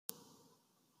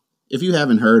If you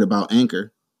haven't heard about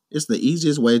Anchor, it's the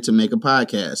easiest way to make a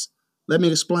podcast. Let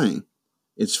me explain.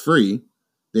 It's free.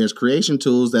 There's creation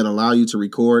tools that allow you to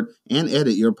record and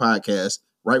edit your podcast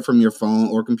right from your phone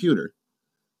or computer.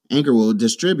 Anchor will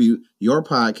distribute your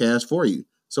podcast for you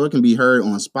so it can be heard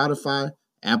on Spotify,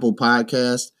 Apple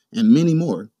Podcasts, and many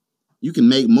more. You can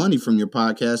make money from your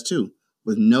podcast too,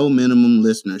 with no minimum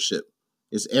listenership.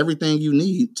 It's everything you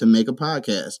need to make a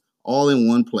podcast, all in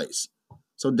one place.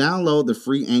 So download the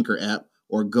free Anchor app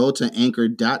or go to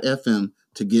anchor.fm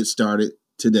to get started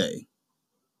today.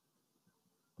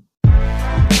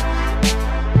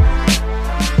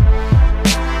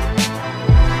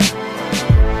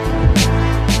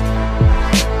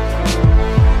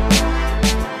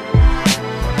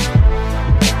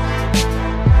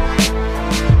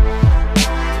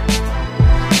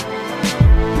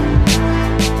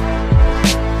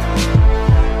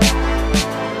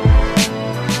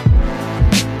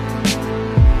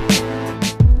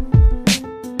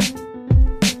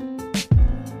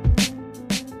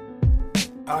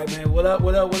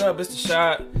 What up? It's the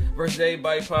Shot versus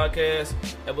Everybody podcast,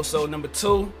 episode number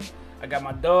 2. I got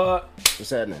my dog. What's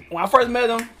happening? When I first met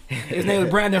him, his name was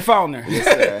Brandon Faulkner.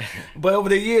 Yes, but over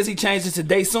the years, he changed it to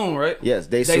Day Soon, right? Yes,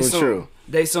 Day Soon. True.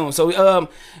 Day Soon. So,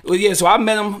 so I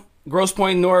met him, Grosse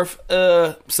Pointe North,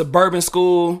 suburban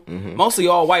school, mostly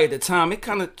all white at the time. It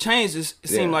kind of changed. It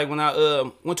seemed like when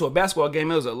I went to a basketball game,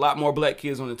 there was a lot more black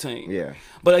kids on the team. Yeah.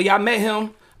 But I met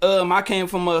him. I came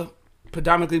from a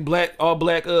predominantly all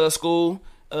black school.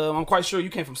 I'm quite sure you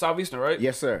came from Southeastern, right?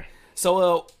 Yes, sir.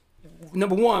 So,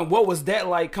 number one, what was that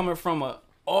like coming from a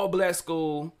all black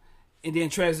school and then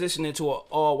transitioning to an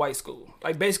all white school?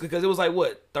 Like basically, because it was like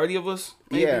what 30 of us.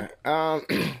 Maybe? Yeah.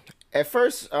 At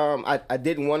first, I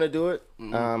didn't want to do it.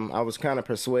 I was kind of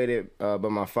persuaded by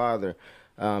my father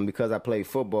because I played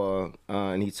football,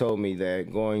 and he told me that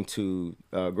going to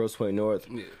Grosse Pointe North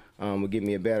would give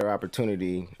me a better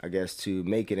opportunity, I guess, to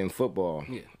make it in football.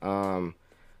 Yeah.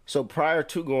 So prior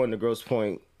to going to Grosse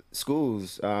Pointe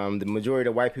schools, the majority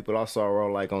of the white people I saw were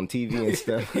all like on TV and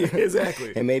stuff.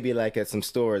 Exactly. And maybe like at some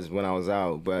stores when I was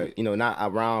out, but not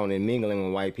around and mingling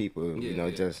with white people.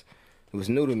 Just it was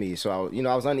new to me. So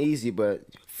I was uneasy, but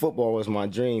football was my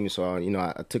dream. So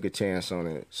I took a chance on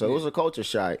it. So it was a culture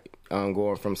shock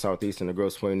going from Southeastern to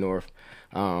Grosse Pointe North.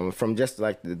 From just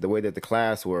like the way that the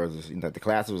class was, the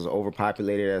class was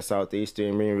overpopulated at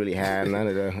Southeastern. We didn't really have none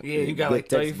of the you got like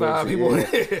 35 people.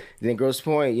 Then Grosse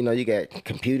Pointe, you got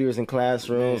computers in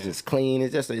classrooms. It's clean.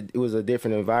 It's just it was a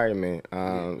different environment.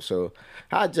 So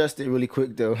I adjusted really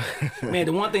quick though. Man,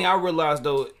 the one thing I realized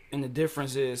though, and the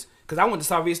difference is because I went to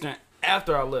Southeastern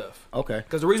after I left. Okay.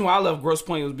 Because the reason why I left Grosse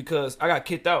Pointe was because I got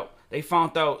kicked out. They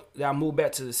found out that I moved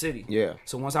back to the city. Yeah.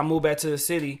 So once I moved back to the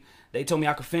city, they told me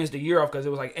I could finish the year off because it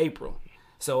was like April.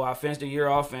 So I finished the year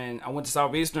off and I went to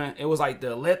Southeastern. It was like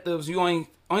the electives. Only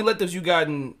electives you got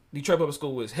in Detroit Public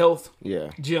School was health,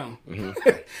 gym.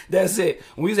 That's it.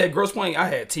 When we was at Grosse Pointe, I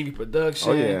had TV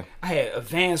production. Oh, yeah. I had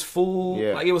advanced food.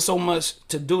 Yeah. Like it was so much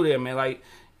to do there, man. Like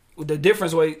the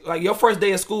difference was like your first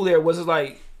day of school there was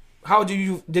like, how did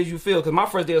you feel? Because my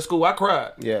first day of school, I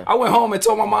cried. Yeah. I went home and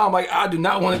told my mom, like, I do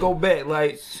not want to go back.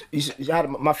 Like, you had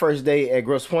my first day at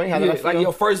Grosse Pointe. How did I feel? Like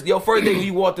your first day when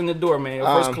you walked in the door, man. Your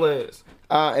first class.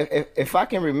 If I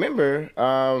can remember,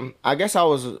 I guess I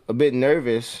was a bit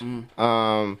nervous,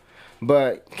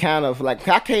 but kind of like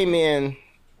I came in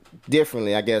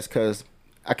differently, I guess, because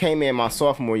I came in my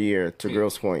sophomore year to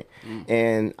Grosse Pointe,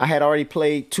 and I had already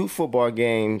played 2 football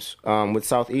games with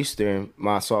Southeastern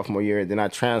my sophomore year. Then I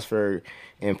transferred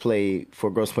and played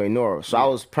for Grosse Pointe North. So I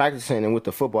was practicing and with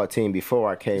the football team before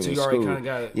I came to school. So you already kind of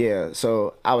got it. Yeah,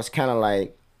 so I was kind of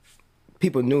like,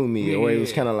 people knew me, or it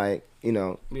was kind of like,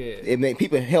 it made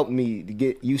people helped me to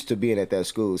get used to being at that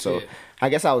school. So I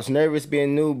guess I was nervous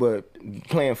being new, but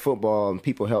playing football and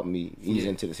people helped me ease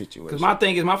into the situation. Because my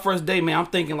thing is, my first day, man, I'm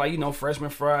thinking like, freshman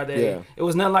Friday. Yeah. It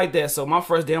was nothing like that. So my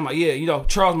first day, I'm like,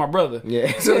 Charles, my brother.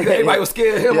 Yeah. So everybody was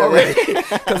scared of him already.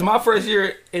 Because my first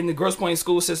year in the Grosse Pointe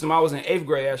school system, I was in 8th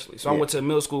grade, actually. So I went to a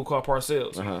middle school called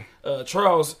Parcells.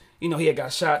 Charles, he had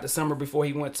got shot the summer before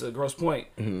he went to Grosse Pointe.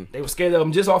 They were scared of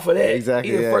him just off of that.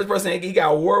 Exactly. He the first person, he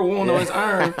got a war wound on his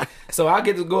arm. So I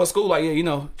get to go to school like,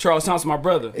 Charles Thompson, my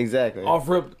brother. Exactly. Off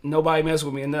rip, nobody mess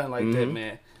with me or nothing like that,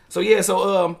 man. So you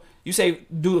say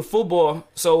do the football.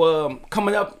 So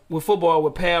coming up with football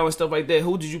with Pal and stuff like that,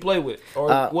 who did you play with?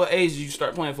 Or what age did you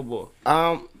start playing football?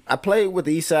 I played with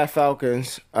the Eastside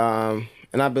Falcons, and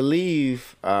I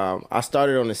believe I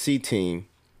started on the C team.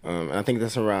 And I think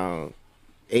that's around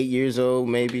 8 years old,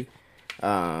 maybe.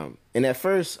 And at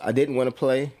first, I didn't want to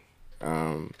play.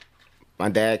 My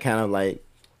dad kind of like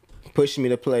pushed me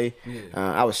to play.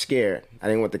 I was scared. I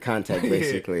didn't want the contact,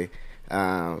 basically.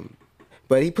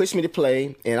 But he pushed me to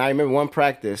play, and I remember one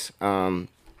practice.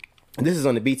 This is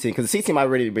on the B team because the C team I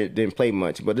really didn't play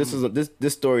much, but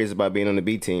this story is about being on the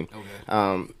B team.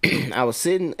 Okay. I was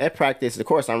sitting at practice. Of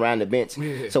course, I'm around the bench.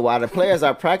 So while the players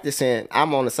are practicing,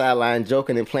 I'm on the sideline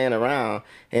joking and playing around.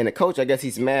 And the coach, I guess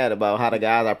he's mad about how the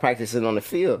guys are practicing on the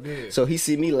field. So he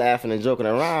see me laughing and joking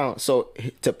around. So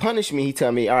to punish me, he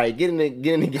tell me, "All right, get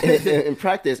in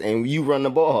practice and you run the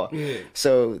ball."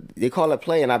 So they call a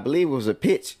play, and I believe it was a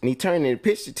pitch. And he turned and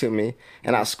pitched it to me,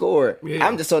 and I scored.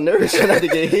 I'm just so nervous not to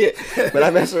get hit, but I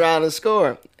messed around and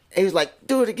scored. He was like,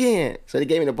 "Do it again." So they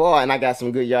gave me the ball, and I got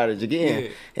some good yardage again.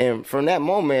 And from that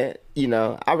moment,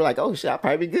 I was like, "Oh shit, I'll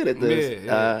probably be good at this."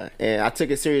 And I took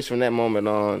it serious from that moment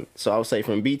on. So I would say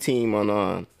from B team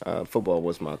on, football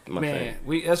was my thing.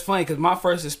 That's funny because my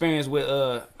first experience with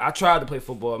I tried to play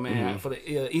football, man, for the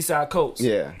Eastside Colts.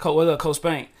 Coach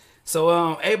Spank. So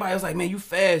everybody was like, "Man, you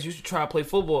fast. You should try to play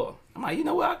football." I'm like, you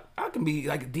know what? I can be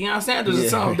like Deion Sanders or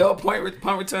something, though, punt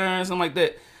return, something like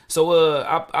that. So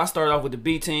I started off with the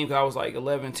B team because I was like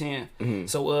 11, 10.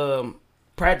 So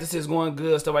practices going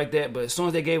good, stuff like that. But as soon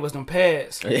as they gave us them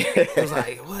pads, it was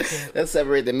like, what the? That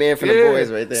separate the men from the boys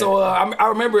right there. So I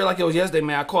remember it like it was yesterday,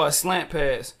 man. I caught a slant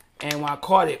pass. And when I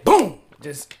caught it, boom,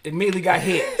 just immediately got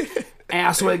hit. And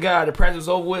I swear to God, the practice was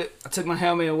over with. I took my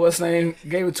helmet and what's name,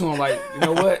 gave it to him. Like, you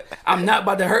know what? I'm not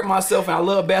about to hurt myself, and I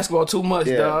love basketball too much,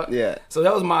 dog. So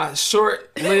that was my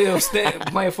short-lived stint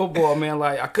playing football, man.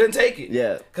 Like, I couldn't take it.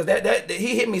 Because that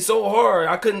he hit me so hard,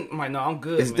 I couldn't. I'm like, no, I'm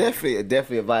good, it's man.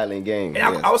 definitely a violent game.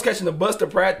 And I was catching the bus to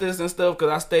practice and stuff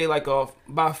because I stayed like off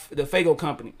by the Fago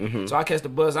company. So I catch the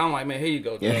bus. I'm like, man, here you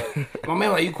go, dog. My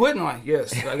man like, you quitting? I'm like,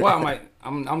 yes. Like, why? I'm like,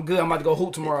 I'm good. I'm about to go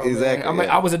hoop tomorrow. Exactly.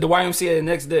 I was at the YMCA the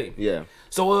next day.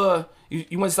 So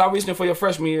you went to Southeastern for your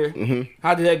freshman year.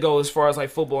 How did that go as far as like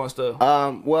football and stuff?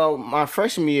 Well, my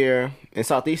freshman year in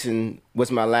Southeastern was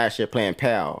my last year playing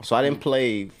PAL. So I didn't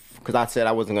play because I said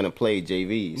I wasn't going to play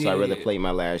JV. So I'd rather play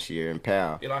my last year in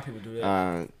PAL. A lot of people do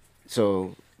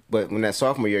that. But when that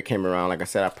sophomore year came around, like I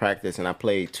said, I practiced and I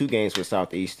played 2 games with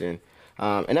Southeastern.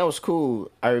 And that was cool.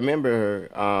 I remember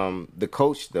the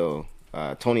coach, though,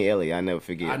 Tony Elliott, I never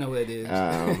forget. I know who that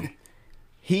is.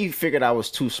 He figured I was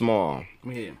too small.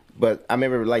 But I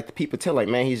remember, like, the people tell, like,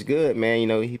 man, he's good, man.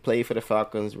 He played for the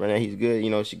Falcons. Right now, he's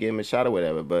good. Should give him a shot or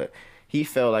whatever. But he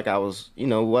felt like I was,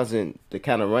 wasn't the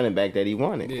kind of running back that he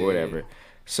wanted or whatever.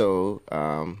 So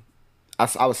I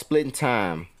was splitting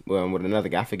time with another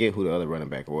guy. I forget who the other running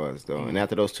back was, though. And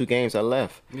after those 2 games, I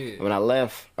left. When I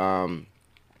left,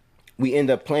 we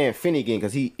ended up playing Finney again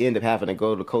because he ended up having to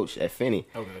go to coach at Finney.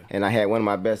 And I had one of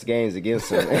my best games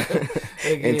against him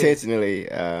intentionally.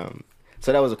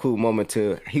 So that was a cool moment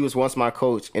too. He was once my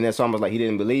coach, and it's almost like he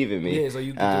didn't believe in me. So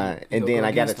you and then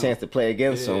I got a chance to play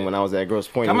against him when I was at Grosse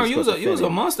Pointe. I remember you was a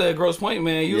monster at Grosse Pointe,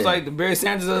 man. You was like the Barry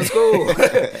Sanders of the school.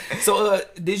 So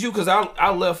did you? Because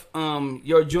I left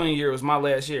your junior year was my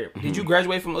last year. Did you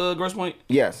graduate from Grosse Pointe?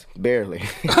 Yes, barely.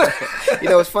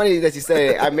 It's funny that you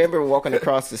say it. I remember walking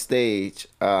across the stage,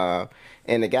 and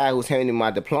the guy who was handing me my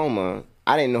diploma,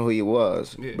 I didn't know who he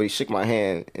was, but he shook my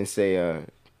hand and said,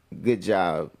 "Good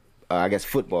job." I guess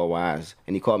football-wise,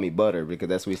 and he called me Butter because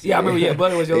that's what he said. I remember,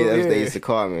 Butter was your... That's what they used to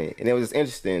call me. And it was just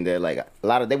interesting that, like,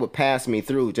 they would pass me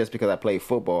through just because I played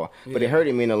football, but it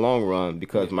hurted me in the long run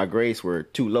because my grades were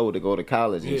too low to go to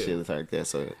college and shit like that.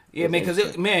 So man, because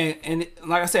and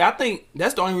like I said, I think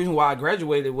that's the only reason why I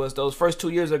graduated was those first 2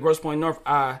 years at Grosse Pointe North.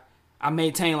 I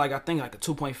maintained like a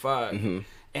 2.5,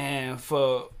 and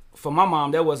for my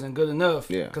mom that wasn't good enough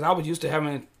because I was used to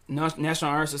having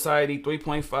National Honor Society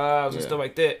 3.5s and stuff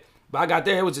like that. But I got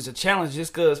there, it was just a challenge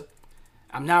just because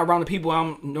I'm not around the people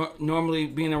I'm normally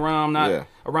being around. I'm not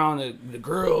around the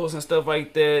girls and stuff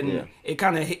like that. And it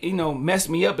kind of, messed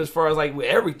me up as far as like with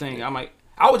everything. I'm like,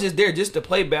 I was just there just to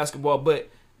play basketball, but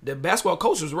the basketball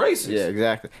coach was racist. Yeah,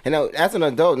 exactly. And now, as an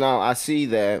adult now, I see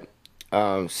that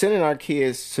sending our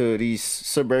kids to these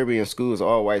suburban schools,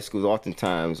 all white schools,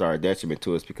 oftentimes are a detriment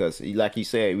to us because, like you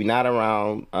said, we're not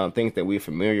around things that we're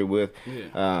familiar with.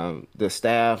 The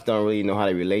staff don't really know how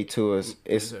to relate to us.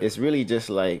 It's really just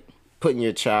like putting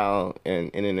your child in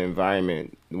an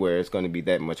environment where it's going to be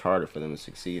that much harder for them to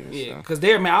succeed. Because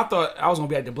there, man, I thought I was going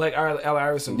to be at the Black Allen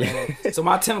Iverson. So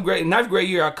my 9th grade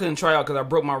year, I couldn't try out because I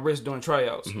broke my wrist doing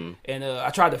tryouts. And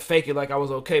I tried to fake it like I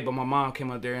was okay, but my mom came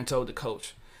up there and told the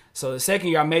coach. So the second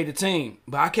year I made the team,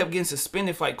 but I kept getting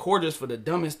suspended for like quarters for the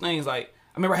dumbest things. Like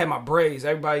I remember I had my braids.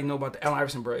 Everybody know about the Allen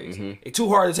Iverson braids. It's too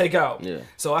hard to take out.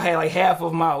 So I had like half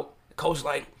of them out. The coach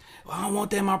like, well, I don't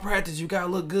want that in my practice. You gotta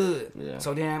look good. Yeah.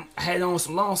 So then I had on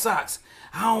some long socks.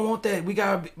 I don't want that. We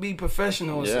gotta be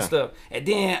professional and stuff. And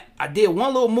then I did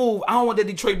one little move. I don't want that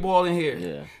Detroit ball in here.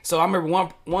 Yeah. So I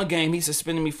remember one game he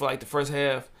suspended me for like the first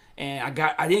half, and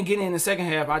I didn't get in the second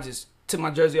half. I just took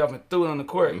my jersey off and threw it on the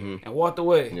court and walked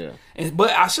away. Yeah.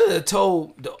 But I should have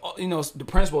told the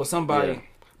principal or somebody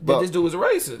that this dude was a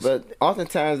racist. But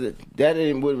oftentimes that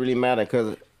wouldn't really matter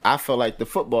because I felt like the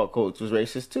football coach was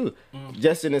racist too.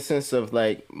 Just in the sense of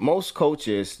like most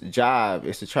coaches' job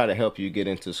is to try to help you get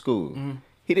into school.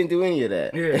 He didn't do any of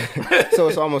that. Yeah. So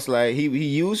it's almost like he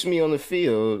used me on the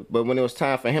field, but when it was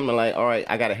time for him to like, all right,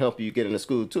 I got to help you get into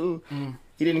school too,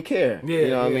 he didn't care. Yeah, you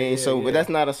know what I mean? So, but that's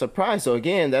not a surprise. So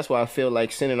again, that's why I feel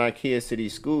like sending our kids to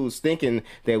these schools thinking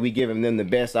that we giving them the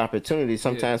best opportunities,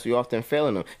 sometimes we often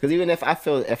failing them. Because even if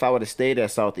I would have stayed at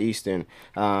Southeastern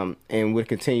and would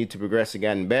continue to progress and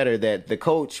gotten better, that the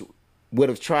coach would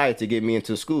have tried to get me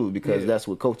into school because that's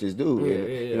what coaches do.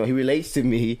 You know, he relates to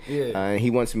me and he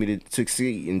wants me to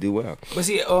succeed and do well. But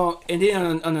see, and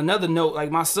then on another note, like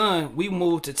my son, we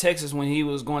moved to Texas when he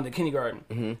was going to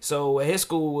kindergarten. So his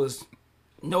school was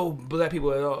no black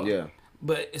people at all. Yeah.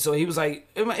 But so he was like,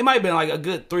 it might have been like a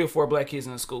good 3 or 4 black kids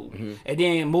in the school. And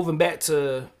then moving back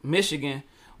to Michigan,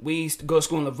 we used to go to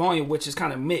school in Livonia, which is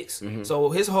kind of mixed. So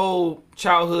his whole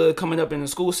childhood coming up in the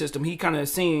school system, he kind of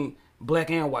seen black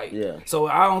and white. Yeah. So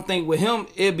I don't think with him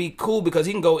it'd be cool because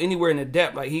he can go anywhere in the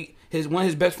depth. Like one of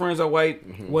his best friends are white,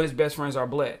 one of his best friends are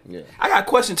black. Yeah. I got a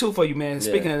question too for you, man.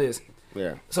 Speaking of this.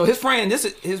 Yeah. So his friend, this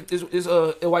is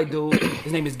a white dude.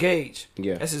 His name is Gage.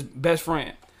 Yeah. That's his best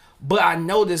friend. But I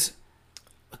noticed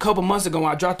a couple months ago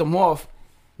when I dropped him off.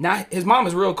 Now his mom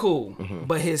is real cool,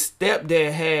 but his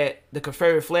stepdad had the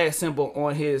Confederate flag symbol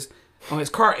on his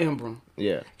car emblem.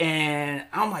 Yeah. And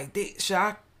I'm like, should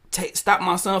I stop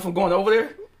my son from going over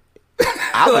there?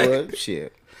 I would.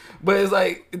 Shit. But it's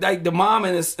like the mom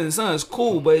and the son is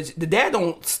cool, but the dad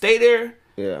don't stay there.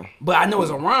 Yeah. But I know it's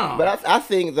around. But I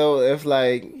think though, if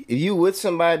you with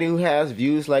somebody who has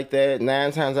views like that,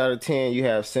 9 times out of 10 you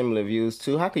have similar views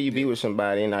too. How could you be with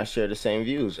somebody and not share the same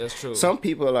views? That's true. Some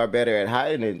people are better at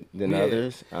hiding it than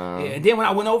others. And then when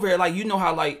I went over there, like, you know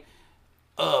how like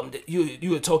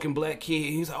you a token black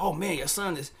kid, he's like, oh man, your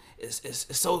son is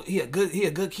so he a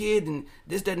good kid and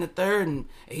this, that, and the third, and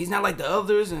he's not like the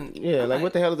others, and like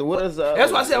what the hell is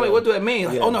that's why I said, like, what do that mean?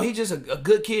 Like, oh no, he's just a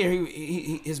good kid.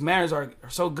 His manners are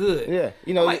so good. Yeah,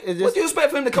 you know, like, what do you expect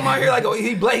for him to come out here like, oh,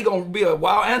 he black, he gonna be a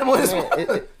wild animal?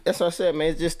 That's what I said, man.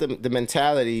 It's just the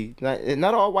mentality.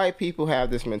 Not all white people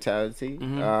have this mentality,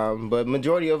 but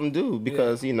majority of them do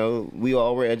because you know we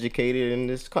all were educated in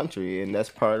this country, and that's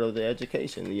part of the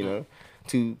education. You know.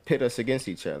 To pit us against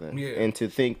each other and to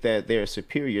think that they're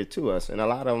superior to us, and a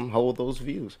lot of them hold those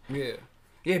views.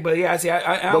 But I see.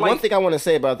 But one thing I want to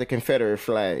say about the Confederate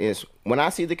flag is when I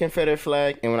see the Confederate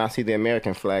flag and when I see the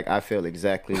American flag, I feel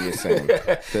exactly the same,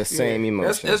 the same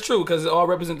emotion. That's true because it all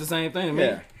represents the same thing.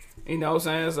 Man. You know what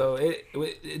I'm saying? So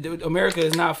America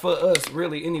is not for us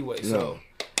really anyway. So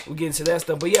we get into that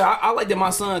stuff. But yeah, I like that my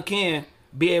son can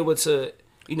be able to,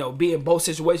 you know, be in both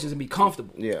situations and be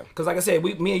comfortable. Yeah. Because like I said,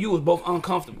 me and you was both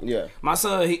uncomfortable. Yeah. My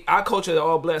son, I coach at an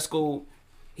all-black school.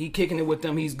 He kicking it with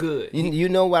them. He's good. You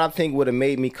know what I think would have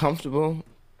made me comfortable?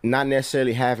 Not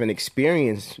necessarily having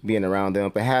experience being around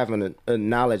them, but having a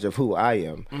knowledge of who I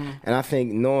am. And I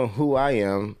think knowing who I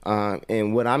am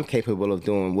and what I'm capable of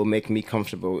doing will make me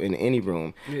comfortable in any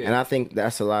room. Yeah. And I think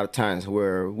that's a lot of times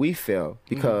where we fail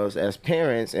because as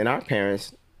parents and our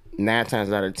parents, 9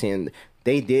 times out of 10,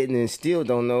 they didn't and still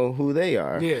don't know who they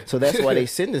are. Yeah. So that's why they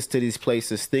send us to these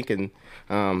places thinking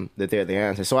that they're the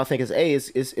answer. So I think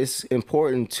it's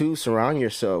important to surround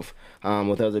yourself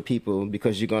with other people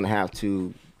because you're going to have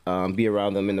to be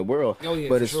around them in the world. Oh, yeah,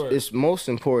 but it's most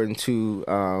important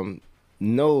to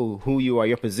know who you are,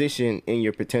 your position and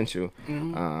your potential,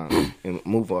 and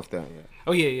move off that. Yeah.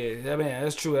 Oh yeah. I mean,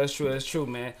 that's true,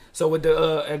 man. So with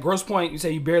the at Grosse Pointe, you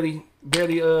say you barely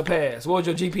passed. What was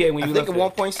your GPA when you left? I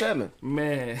think 1.7.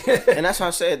 Man. And that's why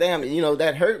I said, damn, you know,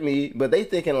 that hurt me. But they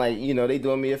thinking like, you know, they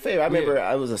doing me a favor. I remember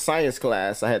I was a science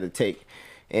class I had to take,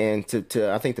 and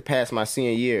to I think to pass my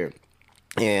senior year.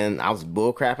 And I was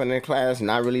bull crapping in class,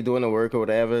 not really doing the work or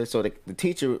whatever. So the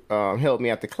teacher helped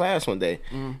me out the class one day.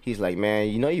 He's like, man,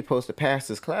 you know you're supposed to pass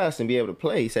this class and be able to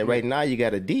play. He said, right now you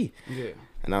got a D. Yeah.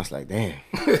 And I was like, damn.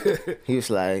 He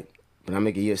was like, but I'm going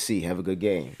to give you a C. Have a good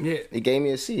game. Yeah. He gave me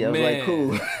a C. I was like,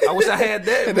 cool. I wish I had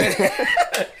that,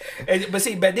 man. But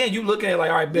see, back then you look at it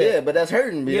like, all right, bet. Yeah, but that's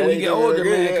hurting me. Yeah, when you get older,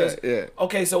 man.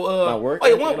 Okay, so my work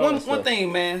one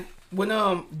thing, man. When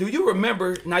do you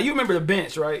remember, now you remember the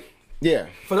bench, right? Yeah.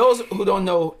 For those who don't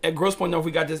know, at Grosse Pointe North,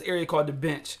 we got this area called the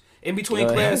bench. in between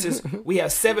classes, we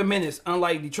have 7 minutes.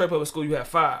 Unlike Detroit Public School, you have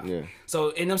 5. Yeah. So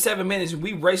in them 7 minutes,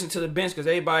 we racing to the bench because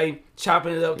everybody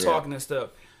chopping it up, talking and stuff.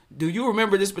 Do you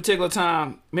remember this particular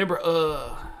time? Remember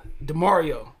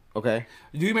DeMario? Okay.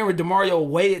 Do you remember DeMario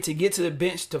waited to get to the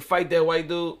bench to fight that white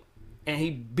dude? And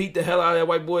he beat the hell out of that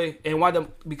white boy and wound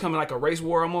up becoming like a race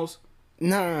war almost?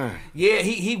 Nah. Yeah,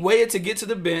 he waited to get to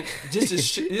the bench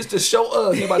just to show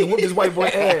us he about to whoop this white boy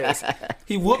ass.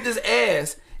 He whooped his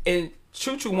ass, and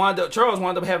Charles wound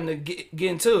up having to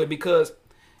get into it because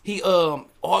he all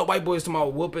white boys talking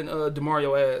about whooping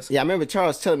DeMario ass. Yeah, I remember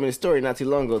Charles telling me the story not too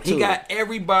long ago too. He got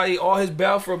everybody, all his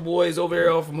Balfour boys over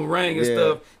there off of Meringue and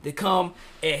stuff, to come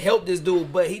and help this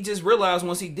dude. But he just realized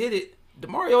once he did it,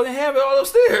 DeMario didn't have it all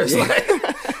upstairs.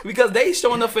 Like, because they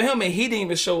showing up for him and he didn't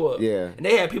even show up. Yeah. And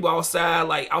they had people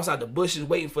outside the bushes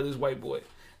waiting for this white boy.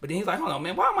 But then he's like, hold on,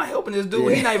 man, why am I helping this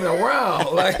dude? He's not even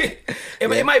around. Like,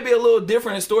 it might be a little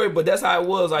different story, but that's how it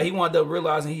was. Like, he wound up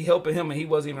realizing he helping him and he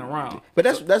wasn't even around. But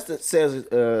that's the says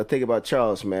thing about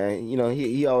Charles, man. You know,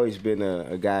 he always been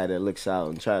a guy that looks out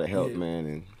and try to help,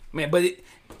 man. And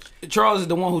Charles is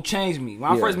the one who changed me.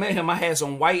 When I first met him, I had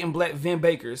some white and black Vin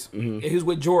Bakers. And he was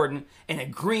with Jordan and a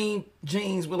green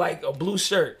jeans with like a blue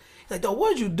shirt. He's like, "Dog,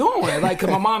 what are you doing?" Like, cause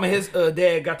my mom and his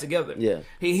dad got together. Yeah.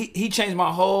 He changed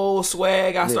my whole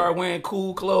swag. I started wearing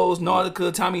cool clothes,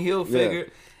 Nautica, Tommy Hilfiger.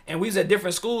 And we was at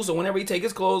different schools, so whenever he take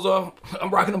his clothes off, I'm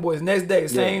rocking them boys next day.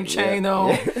 Same chain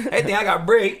on. Everything. I got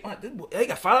break. They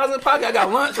got $5 in the pocket. I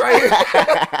got lunch right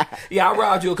here. Yeah, I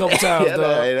robbed you a couple times,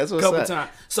 dog. Hey, that's what's couple up. times.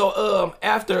 So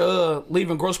after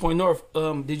leaving Grosse Pointe North,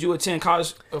 did you attend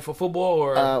college for football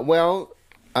or?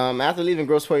 After leaving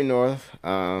Grosse Pointe North,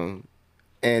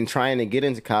 and trying to get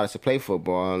into college to play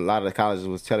football, a lot of the colleges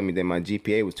was telling me that my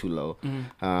GPA was too low,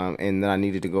 and that I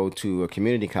needed to go to a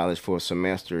community college for a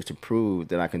semester to prove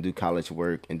that I can do college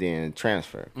work and then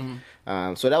transfer.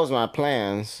 So that was my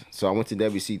plans. So I went to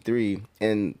WC3,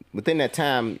 and within that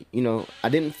time, you know, I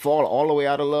didn't fall all the way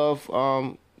out of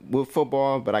love with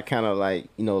football, but I kind of like,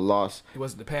 you know, lost. It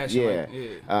wasn't the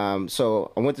passion.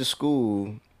 So I went to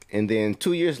school. And then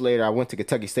 2 years later, I went to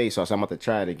Kentucky State, so I said, I'm about to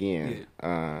try it again.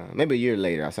 Maybe a year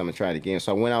later, I said, I'm going to try it again.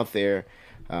 So I went out there,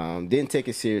 didn't take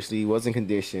it seriously, wasn't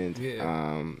conditioned.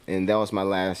 And that was my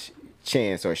last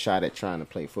chance or shot at trying to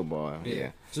play football.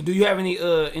 So do you have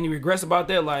any regrets about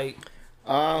that? Like,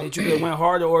 that you could have went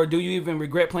harder, or do you even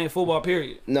regret playing football,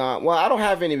 period? No, well, I don't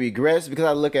have any regrets because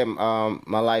I look at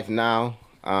my life now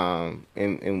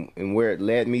and where it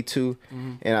led me to.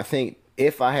 And I think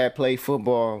if I had played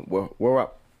football,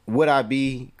 would I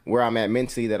be where I'm at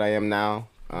mentally that I am now?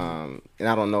 And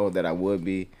I don't know that I would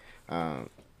be.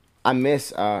 I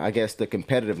miss, I guess, the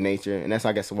competitive nature, and that's,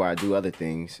 I guess, why I do other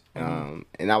things.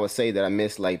 And I would say that I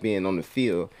miss, like, being on the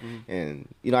field.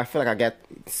 And, you know, I feel like I got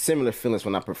similar feelings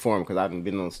when I perform because I've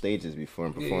been on stages before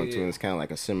and performed too, and it's kind of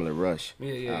like a similar rush.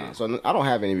 So I don't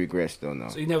have any regrets, though, no.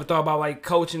 So you never thought about, like,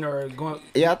 coaching or going?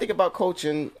 Yeah, I think about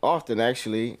coaching often,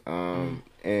 actually,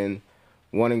 and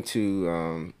wanting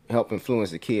to help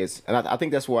influence the kids. And I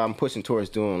think that's why I'm pushing towards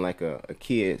doing like a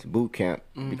kids boot camp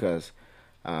because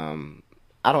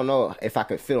I don't know if I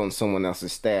could fit on someone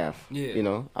else's staff. You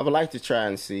know, I would like to try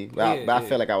and see, but I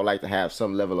feel like I would like to have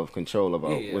some level of control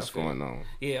about what's going on.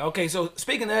 Okay. So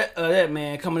speaking of that,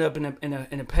 man, coming up in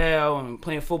the PAL and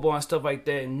playing football and stuff like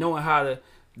that, and knowing how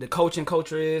the coaching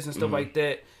culture is and stuff like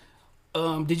that.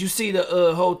 Did you see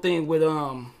the whole thing with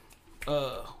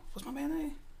what's my man's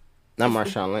name? Not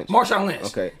Marshawn Lynch. Marshawn Lynch.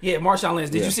 Okay. Yeah, Marshawn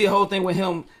Lynch. Did you see the whole thing with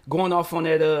him going off on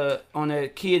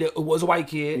that kid? It was a white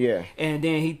kid. Yeah. And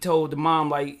then he told the mom,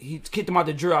 like, he kicked him out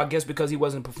the drill, I guess, because he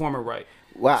wasn't performing right.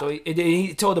 Wow. So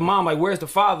he told the mom, like, where's the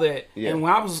father at? Yeah. And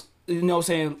when I was, you know,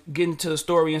 getting to the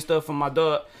story and stuff from my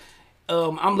dog,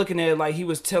 I'm looking at it like he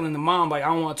was telling the mom, like, I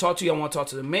don't want to talk to you. I want to talk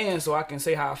to the man so I can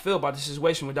say how I feel about the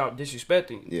situation without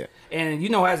disrespecting you. Yeah. And, you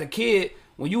know, as a kid,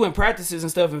 when you in practices and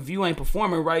stuff, if you ain't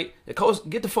performing right, the coach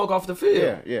get the fuck off the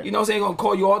field. Yeah. You know what I'm saying? Gonna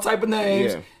call you all type of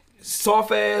names. Yeah.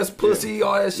 Soft ass, pussy,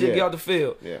 all that shit, get out the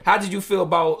field. Yeah. How did you feel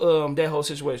about that whole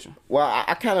situation? Well,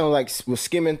 I kind of like was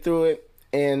skimming through it,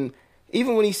 and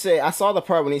even when he said, I saw the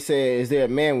part when he said, "Is there a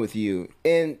man with you?"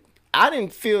 And I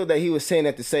didn't feel that he was saying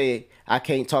that to say, I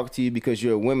can't talk to you because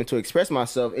you're a woman to express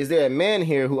myself. Is there a man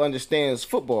here who understands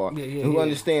football, who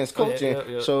understands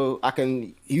coaching, so I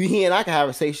can he and I can have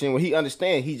a conversation where he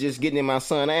understands he's just getting in my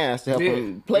son's ass to help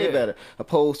him play better,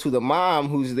 opposed to the mom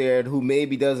who's there who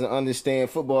maybe doesn't understand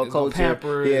football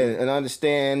culture, and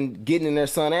understand getting in their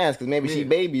son's ass because maybe she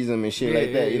babies him and shit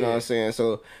like that. You know what I'm saying?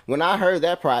 So when I heard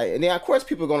that part, and then of course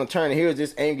people are gonna turn and here's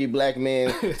this angry black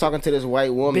man talking to this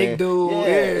white woman, big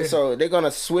dude, so they're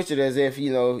gonna switch it as if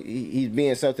he's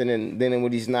being something and then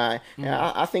when he's not. And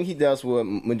I think he does what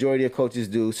majority of coaches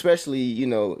do, especially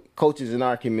coaches in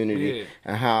our community,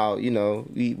 and how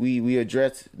we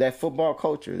address that football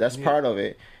culture. That's part of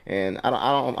it, and I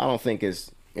don't think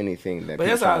it's anything that. But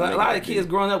that's a lot of kids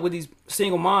growing up with these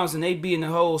single moms, and they be in the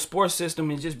whole sports system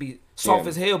and just be soft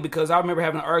as hell. Because I remember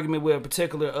having an argument with a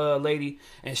particular lady,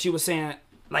 and she was saying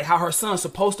like how her son's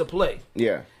supposed to play.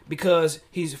 Yeah. Because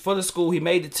he's for the school, he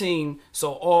made the team,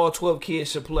 so all 12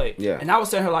 kids should play. Yeah. And I was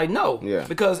telling her like, no. Yeah.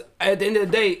 Because at the end of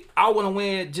the day, I want to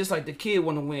win just like the kid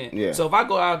want to win. Yeah. So if I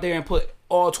go out there and put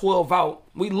all 12 out,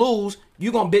 we lose,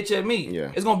 you gonna bitch at me.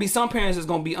 Yeah. It's gonna be some parents that's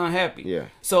gonna be unhappy. Yeah.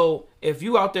 So if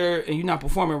you out there and you're not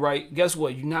performing right, guess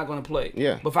what? You're not gonna play.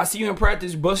 Yeah. But if I see you in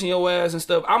practice busting your ass and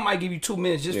stuff, I might give you 2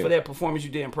 minutes just for that performance you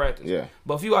did in practice. Yeah.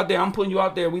 But if you out there, I'm putting you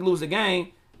out there, we lose the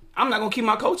game, I'm not gonna keep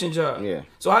my coaching job. Yeah.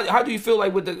 So how do you feel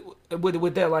like with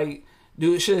that? Like,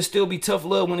 should it still be tough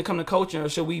love when it comes to coaching, or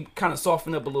should we kind of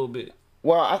soften up a little bit?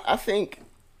 Well, I think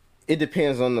it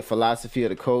depends on the philosophy of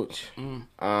the coach.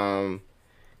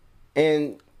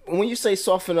 And when you say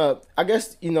soften up, I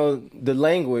guess the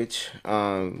language.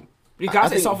 Because I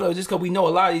say soften up just because we know a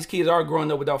lot of these kids are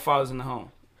growing up without fathers in the home.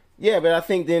 Yeah, but I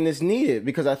think then it's needed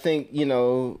because I think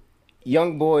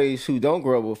young boys who don't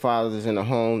grow up with fathers in the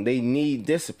home, they need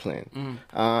discipline.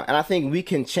 And I think we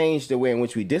can change the way in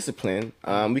which we discipline.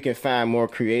 We can find more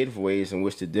creative ways in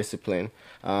which to discipline.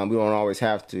 We don't always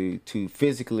have to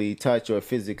physically touch or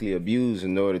physically abuse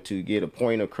in order to get a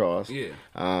point across.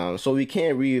 Yeah. So we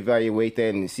can reevaluate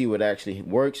that and see what actually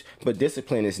works, but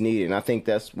discipline is needed. And I think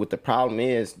that's what the problem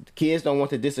is. The kids don't want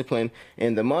the discipline,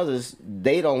 and the mothers,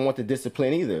 they don't want the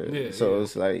discipline either. Yeah, so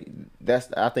it's like,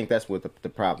 I think that's what the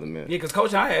problem is. Yeah, because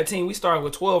Coach, I had a team, we started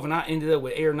with 12 and I ended up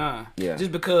with 8 or 9. Yeah.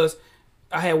 Just because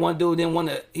I had one dude, then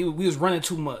we was running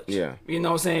too much. Yeah. You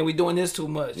know what I'm saying? We doing this too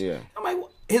much. Yeah. I'm like,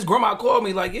 his grandma called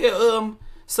me like,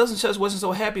 such and such wasn't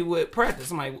so happy with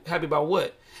practice. I'm like, happy about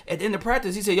what? At the end of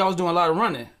practice, he said, y'all was doing a lot of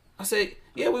running. I said,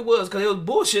 yeah, we was, because it was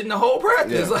bullshitting the whole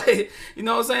practice. Yeah. Like, you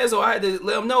know what I'm saying? So I had to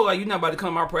let him know, like, you're not about to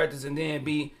come to our practice and then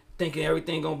be thinking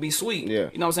everything gonna be sweet. Yeah.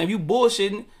 You know what I'm saying? If you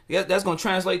bullshitting, that's gonna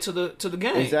translate to the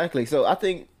game. Exactly. So I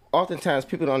think oftentimes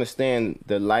people don't understand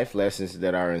the life lessons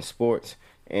that are in sports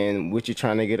and what you're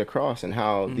trying to get across and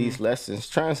how these lessons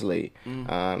translate.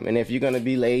 And if you're going to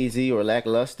be lazy or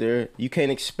lackluster, you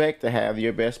can't expect to have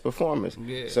your best performance.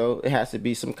 Yeah. So it has to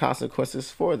be some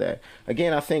consequences for that.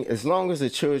 Again, I think as long as the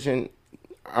children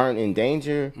aren't in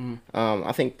danger,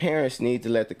 I think parents need to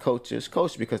let the coaches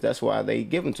coach because that's why they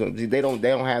give them to them. They don't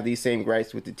have these same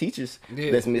rights with the teachers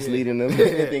that's misleading them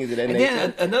and things of that nature.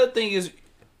 Then another thing is,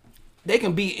 they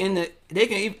can be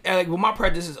like, well, my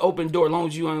practice is open door as long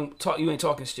as you ain't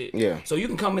talking shit. Yeah. So you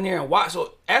can come in there and watch.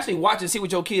 So actually watch and see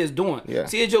what your kid's doing. Yeah.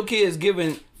 See if your kid's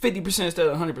giving 50% instead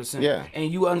of 100%. Yeah.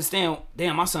 And you understand,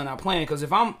 damn, my son not playing. Because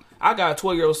if I got a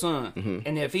 12-year-old son,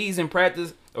 and if he's in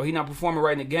practice or he not performing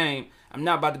right in the game, I'm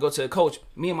not about to go to the coach.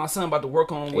 Me and my son about to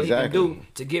work on what he can do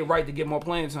to get right, to get more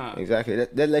playing time. Exactly.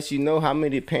 That lets you know how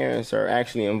many parents are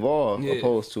actually involved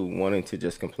opposed to wanting to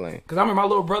just complain. Because I remember my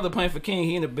little brother playing for King.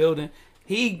 He in the building.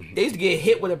 They used to get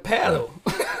hit with a paddle.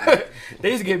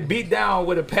 They used to get beat down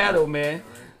with a paddle, man.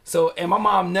 So, and my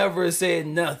mom never said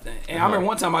nothing. And I remember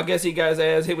one time, I guess he got his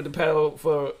ass hit with the paddle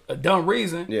for a dumb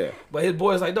reason. Yeah. But his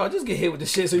boy's like, dog, just get hit with the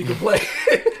shit so you can play.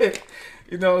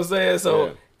 You know what I'm saying?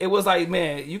 So it was like,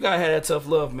 man, you gotta have that tough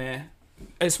love, man.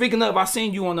 And speaking of, I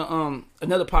seen you on the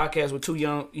another podcast with 2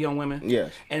 young women.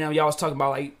 Yes. And y'all was talking about,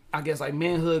 like, I guess, like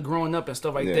manhood, growing up and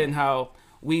stuff like that, and how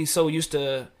we so used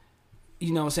to,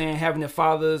 you know what I'm saying, having their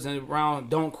fathers and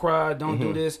around, don't cry, don't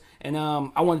do this. And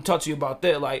I want to talk to you about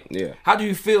that. Like, how do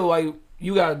you feel, like,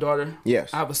 you got a daughter?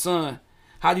 Yes. I have a son.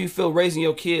 How do you feel raising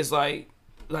your kids, like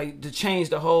to change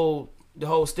the whole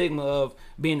stigma of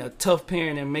being a tough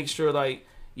parent and make sure, like,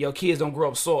 your kids don't grow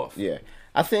up soft? Yeah.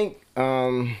 I think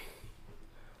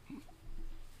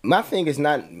my thing is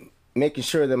not making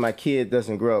sure that my kid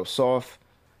doesn't grow up soft.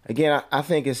 Again, I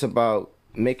think it's about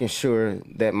making sure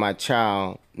that my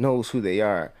child knows who they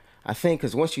are. I think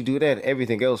because once you do that,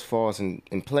 everything else falls in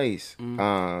place.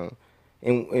 And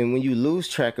when you lose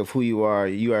track of who you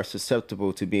are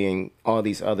susceptible to being all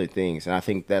these other things. And I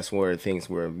think that's where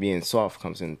being soft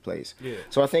comes into place. Yeah.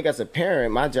 So I think as a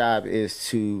parent, my job is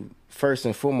to first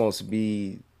and foremost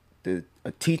be the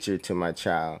a teacher to my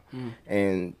child,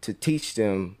 and to teach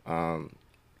them,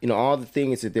 all the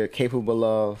things that they're capable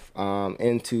of,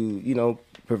 and to,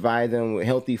 provide them with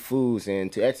healthy foods and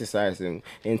to exercise them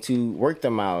and to work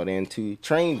them out and to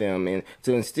train them and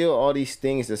to instill all these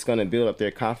things that's going to build up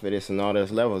their confidence and all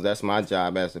those levels. That's my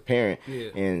job as a parent. Yeah.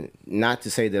 And not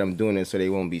to say that I'm doing it so they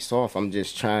won't be soft. I'm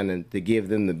just trying to give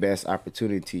them the best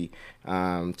opportunity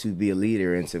to be a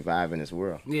leader and survive in this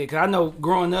world. Yeah, because I know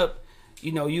growing up,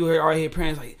 you already hear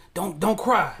parents like, don't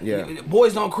cry. Yeah.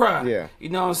 Boys don't cry. Yeah. You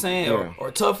know what I'm saying? Yeah.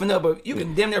 Or toughen up, but you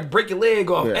can damn near break your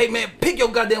leg off. Yeah. Hey man, pick your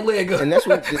goddamn leg up. And that's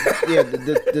what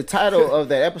the title of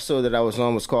that episode that I was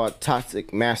on was called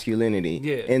Toxic Masculinity.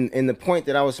 Yeah. And the point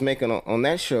that I was making on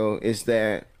that show is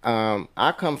that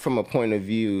I come from a point of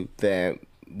view that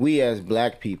we as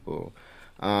black people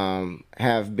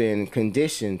have been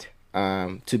conditioned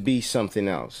to be something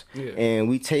else. Yeah. And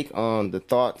we take on the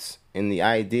thoughts and the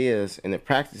ideas and the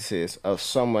practices of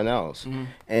someone else.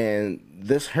 And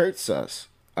this hurts us.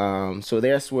 So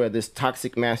that's where this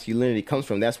toxic masculinity comes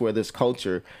from. That's where this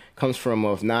culture comes from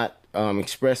of not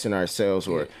expressing ourselves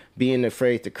or being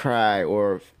afraid to cry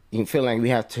or feeling like we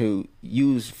have to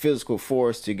use physical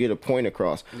force to get a point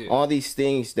across. Yeah. All these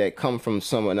things that come from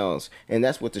someone else. And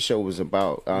that's what the show was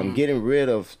about. Getting rid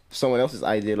of someone else's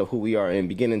idea of who we are and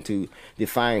beginning to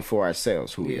define for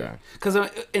ourselves who we are. Because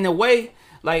in a way,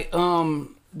 like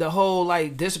the whole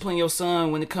like discipline your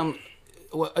son when it comes,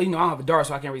 well, I don't have a daughter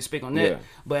so I can't really speak on that. Yeah.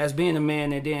 But as being a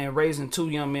man and then raising two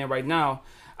young men right now,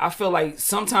 I feel like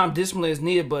sometimes discipline is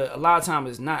needed, but a lot of times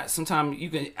it's not. Sometimes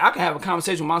I can have a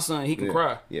conversation with my son, he can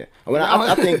cry. Yeah, well,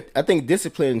 I think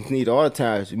discipline is needed all the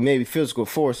time. Maybe physical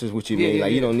force is what you mean.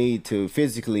 Like you don't need to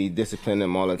physically discipline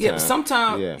them all the time. Yeah,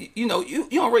 sometimes you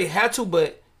don't really have to,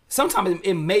 but sometimes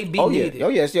it may be needed. Oh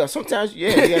yes, yeah. Sometimes you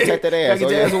gotta take that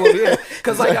ass.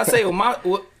 Because like I say,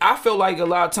 I feel like a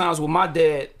lot of times with my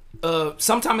dad.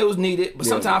 Sometimes it was needed, but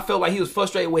sometimes I felt like he was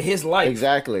frustrated with his life.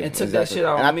 Exactly. And took that shit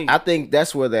out on me. I think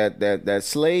that's where that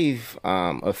slave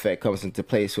effect comes into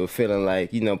place with feeling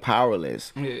like,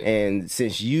 powerless. Yeah. And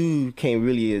since you can't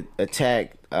really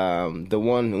attack the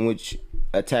one in which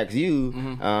attacks you,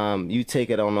 you take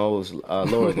it on those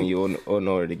lower than you in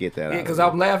order to get that out. Yeah, because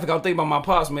I'm laughing. I'm thinking about my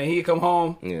pops, man. He'd come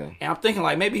home, and I'm thinking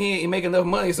like maybe he ain't making enough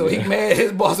money, so he mad.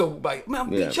 His boss will like, man,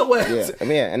 beat your ass.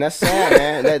 Yeah, and that's sad,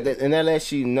 man. that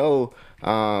lets you know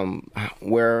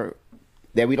where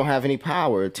that we don't have any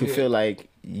power to feel like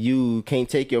you can't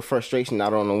take your frustration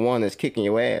out on the one that's kicking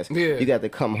your ass. Yeah. You got to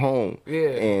come home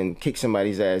and kick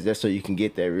somebody's ass just so you can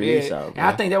get that release out. And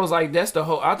I think that was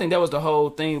the whole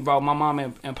thing about my mom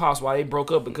and pops why they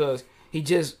broke up, because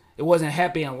it wasn't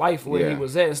happy in life where he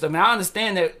was at and stuff. I mean, I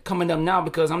understand that coming up now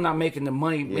because I'm not making the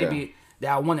money maybe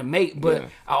that I want to make, but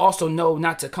I also know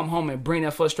not to come home and bring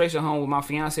that frustration home with my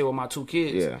fiance or my two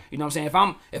kids. Yeah. You know what I'm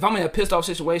saying? If I'm in a pissed off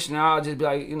situation, I'll just be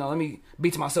like, let me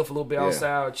beat myself a little bit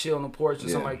outside or chill on the porch or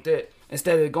something like that.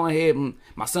 Instead of going ahead and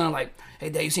my son like, hey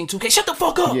Dad, you seen 2K? Shut the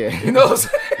fuck up. Yeah. You know what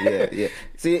I'm saying? Yeah.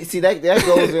 See that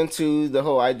goes into the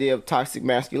whole idea of toxic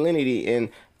masculinity and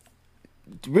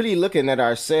really looking at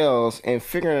ourselves and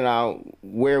figuring out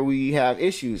where we have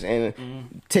issues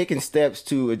and taking steps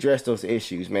to address those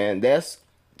issues, man. That's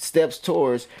steps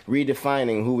towards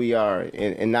redefining who we are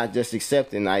and not just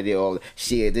accepting the idea of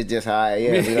shit, it's just how I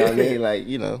am. You know what I mean? Like,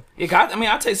 Yeah, I mean,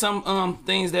 I take some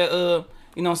things that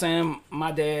you know what I'm saying,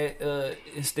 my dad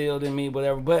instilled in me,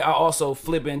 whatever, but I also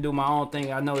flip it and do my own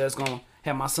thing. I know that's gonna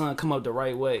have my son come up the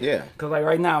right way. Yeah. Cause like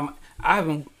right now I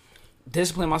haven't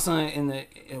discipline my son in the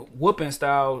whooping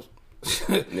style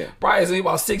probably since he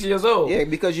about 6 years old. Yeah,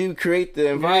 because you create the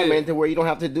environment where you don't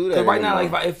have to do that. Because right now,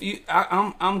 like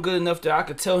I'm good enough that I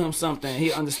could tell him something,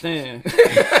 he understand.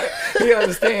 He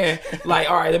understand. Like,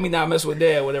 all right, let me not mess with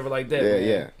Dad, whatever, like that. Yeah, man.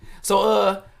 Yeah.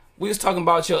 So we was talking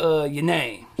about your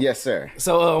name. Yes, sir.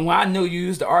 So when I knew you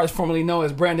used the artist formerly known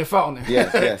as Brandon Faulkner.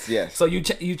 Yes. So you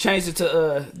changed it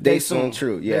to Daesoon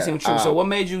True. Yeah. Daesoon True. So what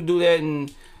made you do that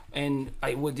and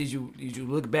like, what did you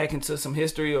look back into some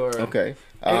history or? Okay.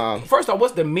 First off,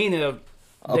 what's the meaning of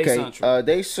Daesoon True?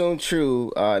 Daesoon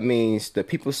True means the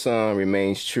people's son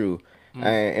remains true.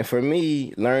 And for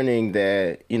me, learning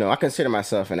that, I consider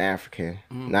myself an African,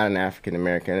 not an African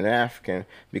American, an African,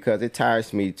 because it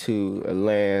ties me to a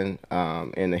land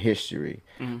and a history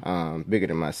bigger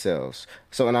than myself.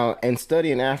 So in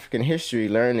studying African history,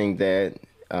 learning that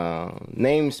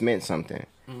names meant something,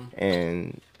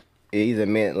 and it either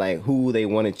meant like who they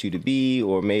wanted you to be,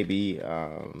 or maybe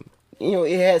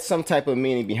it had some type of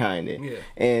meaning behind it. Yeah.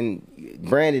 And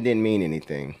Brandon didn't mean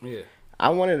anything. Yeah. I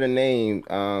wanted a name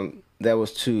that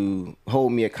was to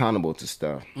hold me accountable to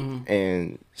stuff.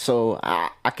 And so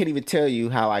I can't even tell you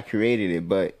how I created it,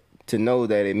 but to know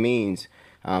that it means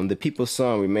the people's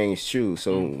son remains true.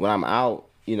 So when I'm out,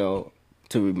 you know,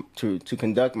 to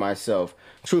conduct myself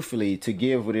truthfully, to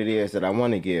give what it is that I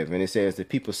want to give. And it says the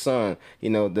people's son, you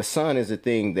know, the sun is a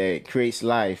thing that creates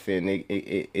life, and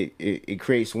it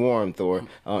creates warmth, or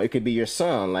it could be your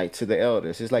son, like to the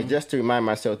elders. It's like just to remind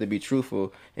myself to be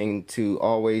truthful and to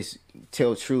always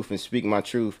tell truth and speak my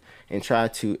truth and try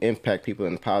to impact people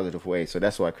in a positive way. So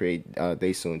that's why I create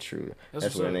They Soon True.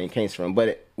 That's where the name came from.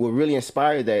 But what really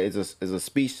inspired that is a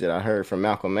speech that I heard from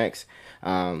Malcolm X,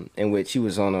 in which he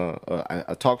was on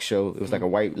a talk show. It was like a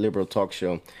white liberal talk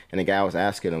show, and the guy was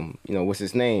asking him, you know, what's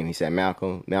his name? He said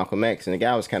Malcolm X, and the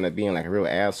guy was kind of being like a real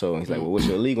asshole. And he's like, well, what's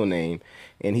your legal name?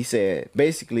 And he said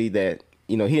basically that,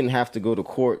 you know, he didn't have to go to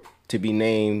court to be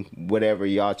named whatever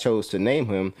y'all chose to name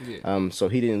him. Yeah. So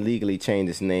he didn't legally change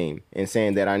his name, and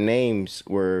saying that our names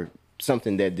were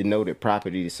something that denoted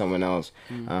property to someone else,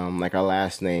 like our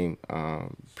last name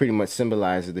pretty much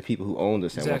symbolizes the people who owned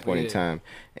us at one point in time.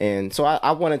 And so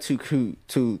I wanted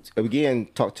to again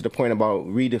talk to the point about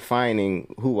redefining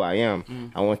who I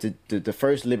am. I wanted the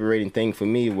first liberating thing for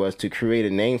me was to create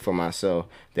a name for myself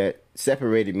that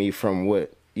separated me from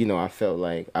what, you know, I felt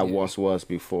like I once was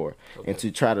before, and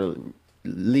to try to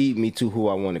lead me to who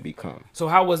I want to become. So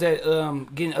how was that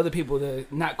getting other people to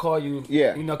not call you?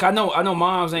 Yeah, you know, 'cause I know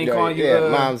moms ain't calling you. Yeah,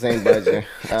 moms ain't budging.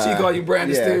 She call you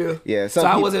Brandon Steele. Yeah. So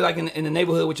how was it like in the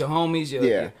neighborhood with your homies,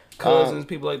 your cousins,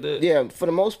 people like that? Yeah, for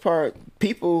the most part,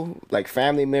 people like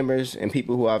family members and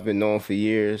people who I've been knowing for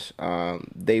years,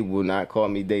 they will not call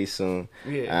me They Soon.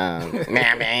 Yeah.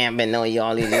 Man, I've been knowing you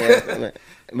all these years.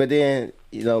 But then,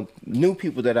 you know, new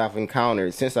people that I've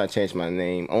encountered since I changed my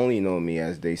name only know me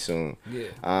as They Soon.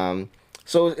 Yeah.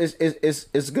 So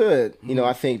it's good, you know,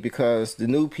 I think, because the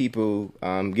new people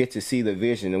get to see the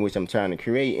vision in which I'm trying to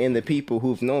create, and the people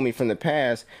who've known me from the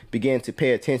past begin to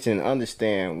pay attention and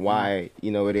understand why,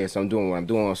 you know, it is I'm doing what I'm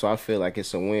doing. So I feel like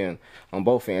it's a win on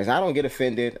both ends. I don't get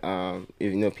offended if,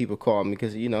 you know, people call me,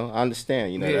 because, you know, I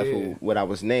understand, you know, that's what I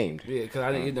was named. Yeah, because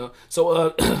I didn't, you know.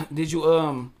 So did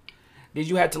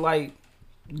you have to like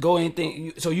go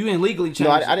anything? So you didn't legally change?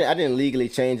 No, I didn't legally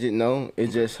change it. No,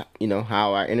 it's just, you know,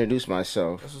 how I introduce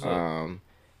myself.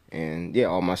 And yeah,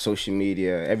 all my social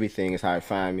media, everything is how I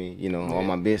find me. You know, all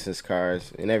my business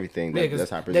cards and everything. That's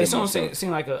how I present myself. They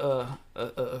seem like a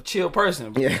chill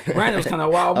person. Yeah, Brandon was kind of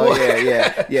a wild boy. Oh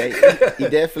yeah. He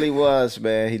definitely was,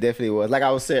 man. He definitely was. Like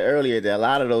I was saying earlier, that a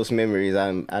lot of those memories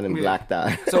I done blacked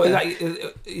out. So it's like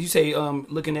you say,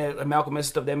 looking at Malcolm X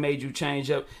stuff that made you change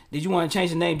up. Did you want to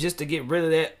change the name just to get rid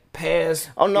of that past?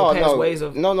 Ways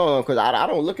of? No, because I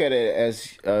don't look at it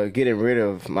as getting rid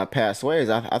of my past ways.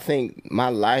 I think my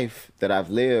life that I've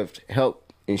lived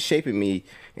helped in shaping me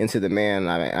into the man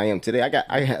I am today.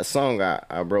 I had a song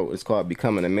I wrote. It's called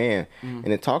 "Becoming a Man," and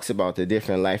it talks about the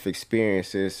different life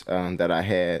experiences that I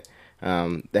had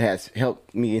that has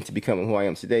helped me into becoming who I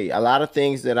am today. A lot of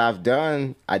things that I've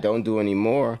done, I don't do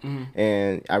anymore,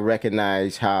 and I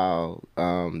recognize how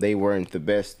they weren't the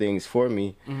best things for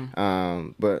me.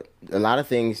 But a lot of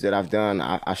things that I've done,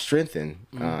 I strengthen,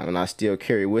 and I still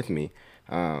carry with me.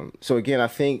 So again, I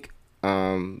think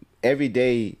every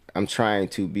day I'm trying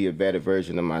to be a better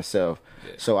version of myself.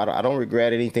 Yeah. So I don't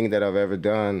regret anything that I've ever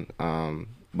done.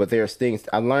 But there's things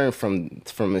I learned from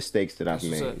mistakes that I've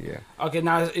made. Yeah. Okay,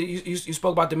 now you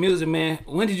spoke about the music, man.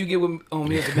 When did you get on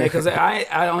music, man? Because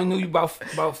I only knew you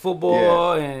about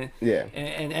football and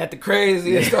at the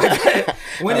crazy and stuff like that.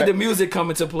 When did the music come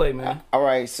into play, man? All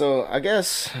right, so I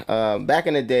guess back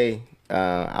in the day,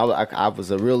 I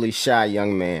was a really shy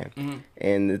young man,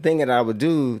 and the thing that I would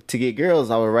do to get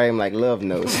girls, I would write them like love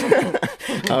notes.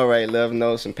 I would write love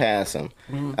notes and pass them.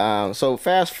 So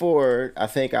fast forward, I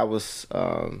think I was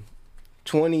about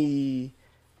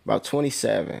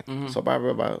 27, so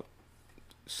probably about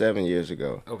 7 years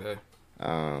ago. Okay.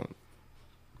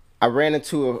 I ran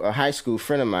into a high school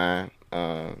friend of mine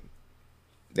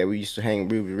that we used to hang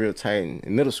real tight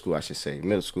in middle school, I should say,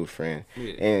 middle school friend.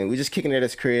 Yeah. And we just kicking it at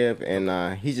his crib,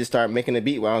 and he just started making a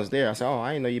beat while I was there. I said,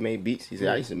 I didn't know you made beats. He said,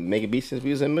 I used to make a beat since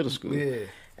we was in middle school. Yeah.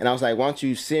 And I was like, why don't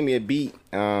you send me a beat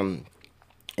and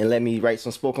let me write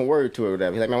some spoken word to it or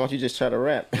whatever. He's like, man, why don't you just try to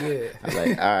rap? Yeah. I was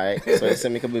like, all right. So he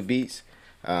sent me a couple of beats.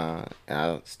 And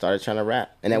I started trying to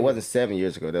rap, and that wasn't 7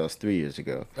 years ago. That was 3 years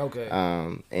ago. Okay.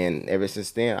 And ever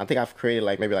since then, I think I've created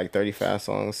maybe 35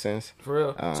 songs since. For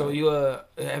real. So you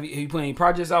have you put any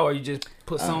projects out, or you just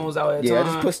put songs out at time? Yeah, I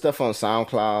just put stuff on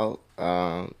SoundCloud.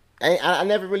 I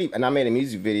never really, and I made a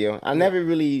music video. I never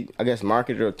really, I guess,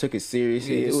 marketed or took it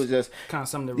seriously. It was just kind of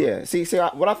something to See,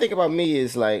 what I think about me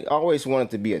is like I always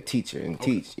wanted to be a teacher and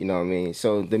teach. You know what I mean?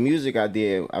 So the music I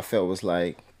did, I felt was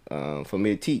like for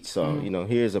me to teach. So, you know,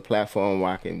 here's a platform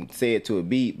where I can say it to a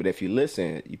beat, but if you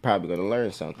listen, you're probably going to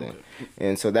learn something.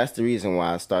 And so that's the reason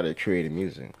why I started creating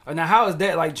music. Now, how is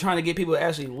that, like, trying to get people to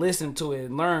actually listen to it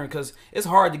and learn? Because it's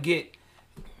hard to get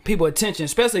people attention,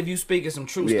 especially if you speaking some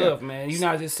true stuff, man. You're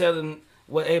not just selling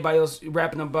what everybody else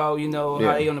rapping about, you know,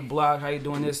 how they on the block, how you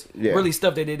doing this, really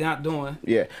stuff that they're not doing.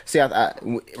 Yeah. See, I,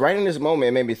 right in this moment,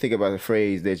 it made me think about the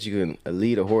phrase that you can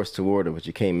lead a horse to water, but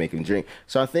you can't make him drink.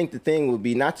 So I think the thing would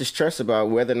be not to stress about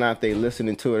whether or not they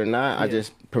listening to it or not. I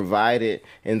just provide it,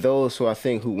 and those who I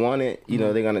think who want it, you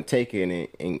know, they're going to take it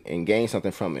and gain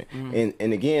something from it.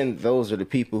 And again, those are the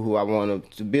people who I want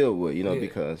to build with, you know,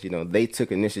 because, you know, they took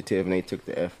initiative and they took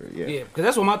the effort. Yeah, because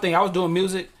that's what my thing, I was doing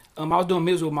music. I was doing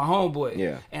music with my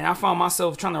homeboy, and I found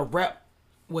myself trying to rap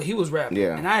what he was rapping,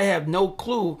 and I have no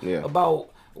clue about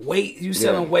weight. You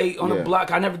selling weight on the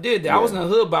block? I never did that. I was in the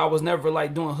hood, but I was never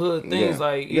like doing hood things.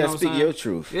 Like you know, what I'm saying? Your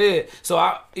truth. Yeah. So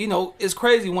I, you know, it's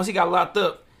crazy. Once he got locked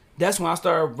up, that's when I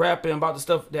started rapping about the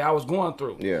stuff that I was going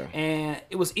through. Yeah. And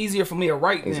it was easier for me to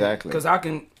write because I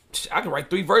can write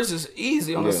 3 verses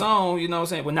easy on a song, you know what I'm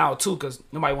saying? But now 2, because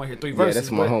nobody want to hear 3 verses. Yeah,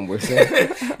 that's my homeboy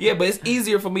saying. Yeah, but it's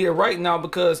easier for me to write now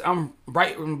because I'm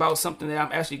writing about something that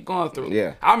I'm actually going through.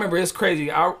 Yeah. I remember it's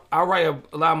crazy. I write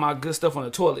a lot of my good stuff on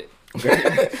the toilet.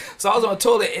 Okay. So I was on the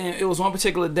toilet, and it was one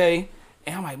particular day,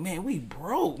 and I'm like, man, we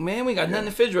broke, man. We ain't got nothing in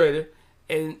the refrigerator.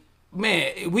 And,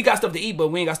 man, we got stuff to eat, but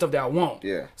we ain't got stuff that I want.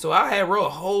 Yeah. So I had wrote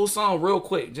a whole song real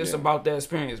quick just about that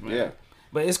experience, man. Yeah.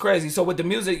 But it's crazy. So with the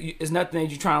music, it's nothing that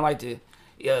you're trying like to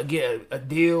get a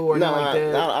deal or nothing like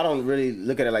that? No, I don't really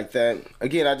look at it like that.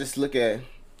 Again, I just look at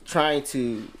trying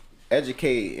to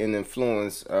educate and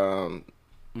influence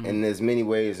in as many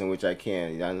ways in which I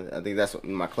can. I think that's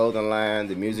my clothing line,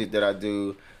 the music that I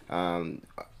do.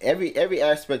 Every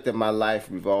aspect of my life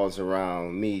revolves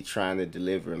around me trying to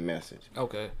deliver a message.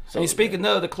 Okay. So, and speaking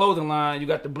of the clothing line, you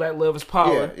got the Black Love is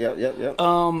Power.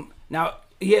 Yeah. Now,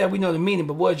 yeah, we know the meaning,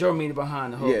 but what's your meaning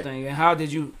behind the whole thing, and how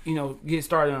did you, get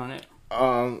started on it?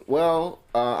 Well,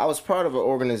 I was part of an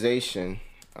organization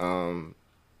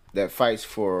that fights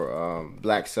for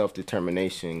black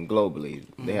self-determination globally.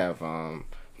 Mm-hmm. They have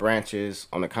branches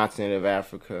on the continent of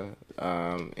Africa,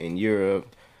 in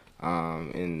Europe,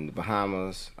 in the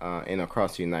Bahamas, and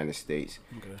across the United States.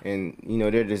 Okay. And,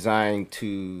 they're designed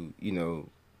to,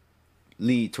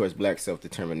 lead towards black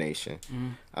self-determination.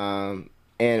 Mm-hmm.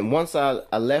 And once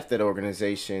I left that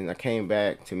organization, I came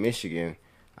back to Michigan.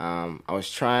 I was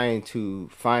trying to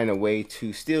find a way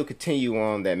to still continue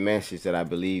on that message that I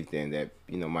believed in, that,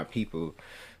 my people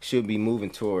should be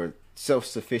moving toward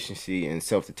self-sufficiency and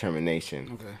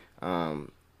self-determination. Okay.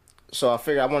 So I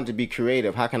figured I wanted to be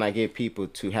creative. How can I get people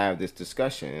to have this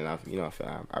discussion? And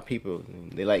our people,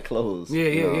 they like clothes. Yeah,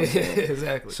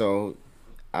 exactly. So,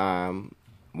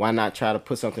 why not try to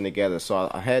put something together? So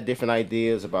I had different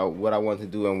ideas about what I wanted to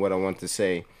do and what I wanted to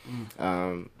say.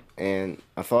 And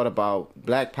I thought about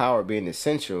black power being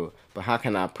essential, but how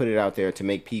can I put it out there to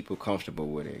make people comfortable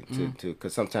with it?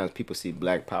 Because sometimes people see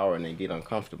black power and they get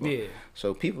uncomfortable. Yeah.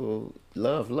 So people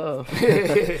love.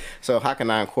 So how can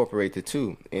I incorporate the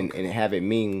two and have it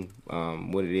mean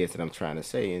what it is that I'm trying to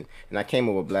say? And I came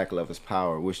up with Black Love is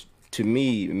Power, which to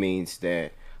me means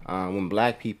that when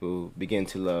black people begin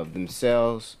to love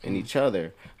themselves and each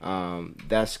other,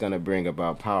 that's going to bring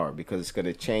about power, because it's going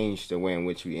to change the way in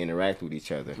which we interact with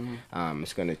each other.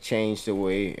 It's going to change the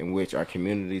way in which our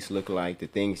communities look like, the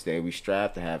things that we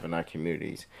strive to have in our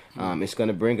communities. It's going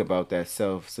to bring about that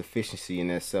self-sufficiency and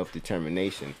that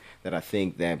self-determination that I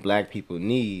think that black people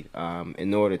need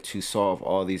in order to solve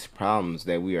all these problems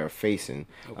that we are facing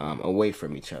away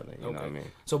from each other. You know what I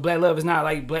mean? So black love is not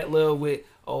like black love with,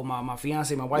 my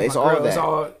fiance, my wife, my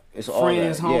girl. It's all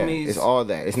friends, homies. Yeah, it's all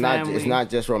that. It's family. It's not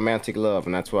just romantic love,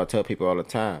 and that's what I tell people all the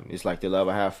time. It's like the love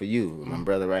I have for you, my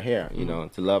brother right here.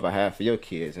 The love I have for your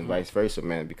kids, and vice versa,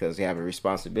 man. Because they have a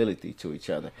responsibility to each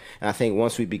other. And I think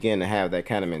once we begin to have that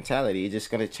kind of mentality, it's just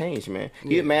gonna change, man.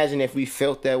 You imagine if we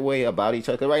felt that way about each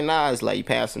other? Right now, it's like you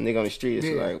pass a nigga on the street,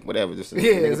 it's like whatever, just a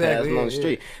nigga pass him on the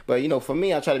street. But for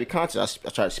me, I try to be conscious. I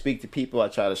try to speak to people. I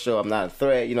try to show I'm not a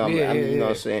threat. You know what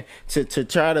I'm saying? To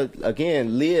try to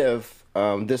again live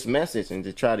this message and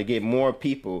to try to get more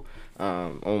people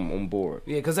on board.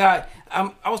 Yeah, because I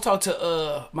was talking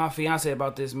to my fiance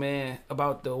about this, man,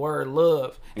 about the word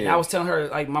love. And I was telling her,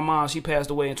 like, my mom, she passed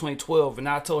away in 2012, and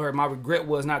I told her my regret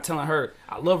was not telling her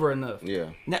I love her enough. Yeah.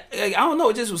 Now, I don't know,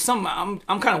 it just was something,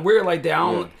 I'm kind of weird like that.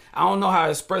 I don't know how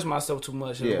to express myself too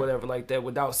much or whatever like that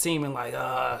without seeming like,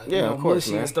 of course,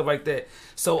 mushy and stuff like that.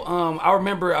 So I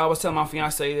remember I was telling my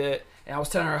fiance that, and I was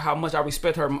telling her how much I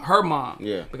respect her mom.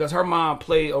 Yeah. Because her mom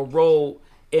played a role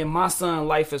in my son's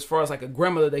life as far as like a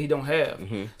grandmother that he don't have.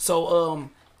 Mm-hmm. So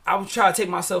I was trying to take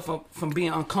myself from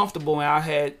being uncomfortable, and I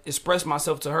had expressed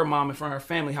myself to her mom in front of her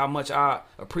family how much I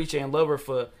appreciate and love her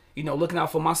for, you know, looking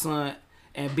out for my son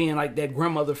and being like that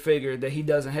grandmother figure that he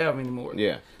doesn't have anymore.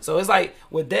 Yeah. So it's like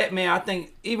with that, man, I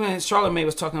think even Charlamagne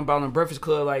was talking about on Breakfast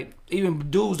Club, like even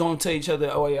dudes don't tell each other,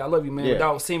 "Oh yeah, I love you, man,"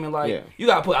 without seeming like you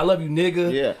gotta put "I love you,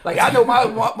 nigga." Yeah. Like I know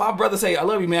my brother say, "I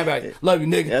love you, man," but like, "Love you,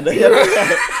 nigga."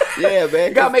 Yeah, man.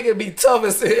 You gotta make it be tough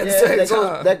at the same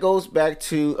time. That goes back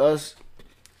to us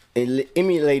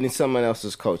emulating someone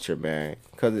else's culture, man.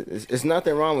 Because it's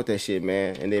nothing wrong with that shit,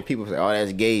 man. And then people say, "Oh,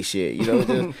 that's gay shit," you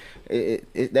know.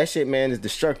 That shit, man, is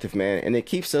destructive, man, and it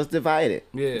keeps us divided.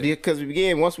 Yeah. Because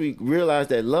again, once we realize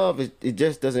that love, it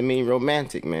just doesn't mean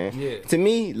romantic, man. Yeah. To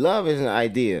me, love is an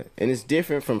idea, and it's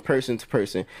different from person to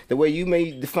person. The way you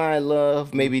may define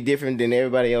love may be different than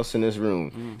everybody else in this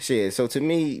room. Shit. So to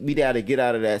me, we gotta get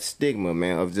out of that stigma,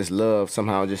 man, of just love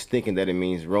somehow just thinking that it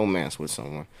means romance with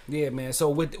someone. Yeah, man. So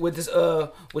with this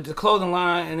with the clothing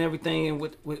line and everything, and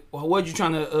with what you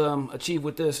trying to achieve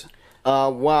with this?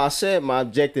 Well, I said my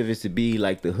objective is to be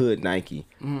like the hood Nike.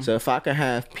 So if I can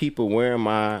have people wearing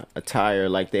my attire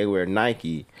like they wear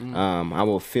Nike, I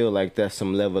will feel like that's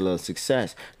some level of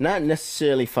success. Not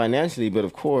necessarily financially, but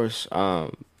of course,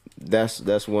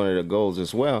 that's one of the goals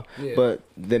as well. Yeah. But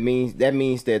that means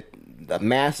that the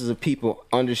masses of people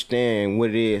understand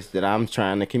what it is that I'm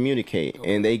trying to communicate,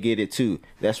 and they get it too.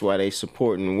 That's why they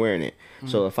supporting wearing it.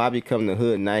 So if I become the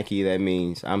hood Nike, that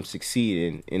means I'm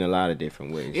succeeding in a lot of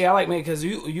different ways. Yeah, I like, man, because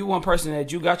you one person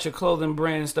that you got your clothing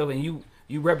brand and stuff, and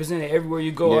you represent it everywhere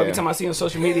you go. Yeah. Every time I see on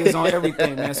social media, it's on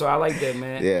everything, man. So I like that,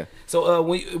 man. Yeah. So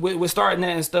we're starting that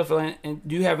and stuff, and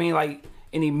do you have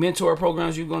any mentor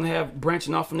programs you're gonna have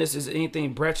branching off from this? Is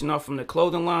anything branching off from the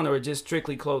clothing line, or just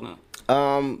strictly clothing?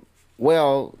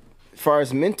 Well, as far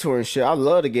as mentoring shit, I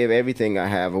love to give everything I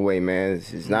have away, man.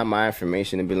 It's not my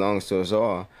information; it belongs to us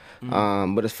all.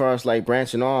 But as far as like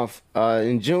branching off,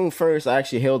 in June 1st, I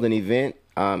actually held an event.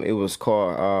 It was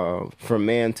called From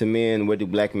Man to Men, Where Do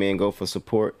Black Men Go for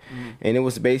Support? And it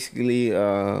was basically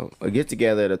a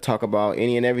get-together to talk about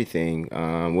any and everything,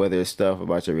 whether it's stuff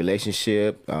about your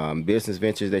relationship, business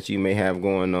ventures that you may have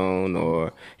going on,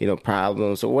 or, you know,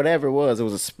 problems, or whatever it was. It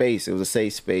was a space. It was a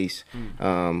safe space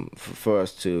for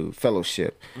us to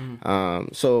fellowship.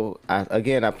 So,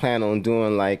 I plan on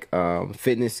doing, like,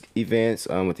 fitness events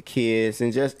with the kids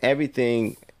and just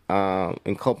everything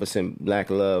encompassing black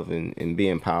love and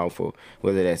being powerful,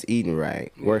 whether that's eating right,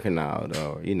 working out,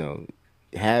 or, you know,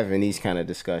 having these kind of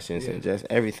discussions and just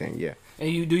everything. Yeah.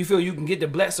 And do you feel you can get the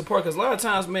black support? Because a lot of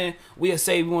times, man, we'll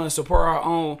say we want to support our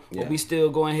own, but we still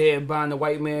going ahead and buying the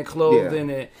white man clothing,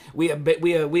 and we'll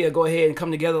go ahead and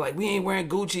come together like we ain't wearing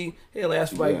Gucci. It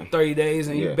lasts for like 30 days,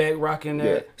 and you back rocking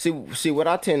that. See, what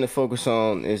I tend to focus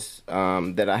on is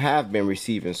that I have been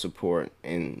receiving support,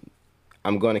 and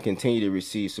I'm going to continue to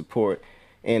receive support.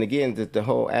 And again, the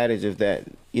whole adage of that,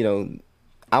 you know,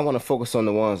 I want to focus on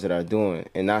the ones that are doing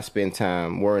and not spend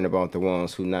time worrying about the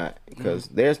ones who not. Because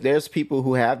there's people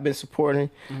who have been supporting,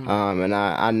 and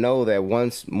I know that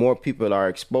once more people are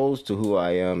exposed to who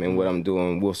I am and what I'm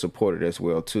doing, we'll support it as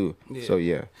well too. Yeah. So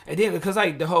yeah. And then because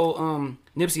like the whole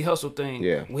Nipsey Hussle thing,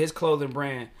 with his clothing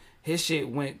brand, his shit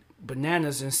went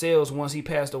bananas in sales once he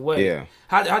passed away. Yeah.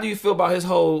 How do you feel about his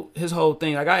whole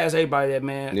thing? Like, I ask everybody that,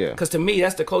 man. Yeah. Because to me,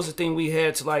 that's the closest thing we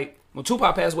had to, like, when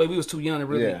Tupac passed away, we was too young to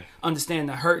really understand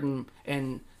the hurt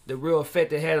and the real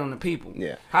effect it had on the people.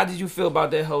 Yeah. How did you feel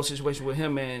about that whole situation with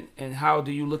him, and how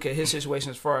do you look at his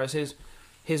situation as far as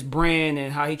his brand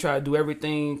and how he tried to do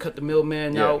everything, cut the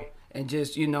middleman out, and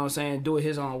just, you know what I'm saying, do it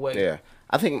his own way? Yeah.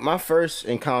 I think my first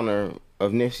encounter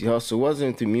of Nipsey Hussle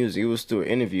wasn't through music. It was through an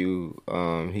interview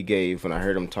he gave when I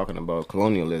heard him talking about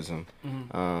colonialism,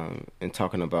 and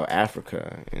talking about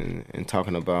Africa, and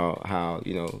talking about how,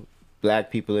 you know,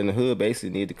 black people in the hood basically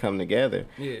need to come together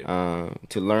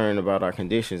to learn about our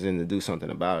conditions and to do something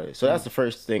about it. So that's the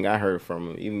first thing I heard from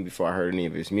him, even before I heard any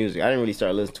of his music. I didn't really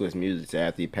start listening to his music until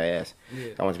after he passed.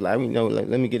 I was like, you know,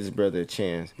 let me get his brother a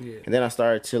chance. And then I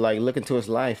started to like look into his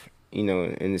life, you know,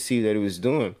 and to see that he was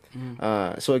doing.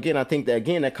 So again, I think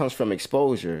that comes from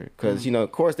exposure, because you know,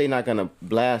 of course, they're not gonna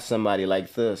blast somebody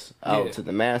like this out to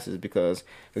the masses, because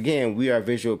again, we are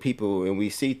visual people and we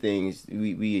see things,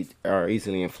 we are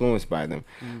easily influenced by them.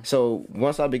 So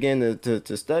once I began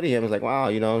to study him, it's like, wow,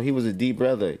 you know, he was a deep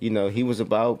brother. You know, he was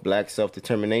about black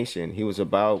self-determination. He was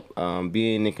about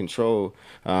being in control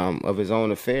of his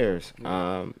own affairs,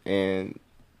 and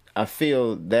I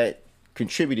feel that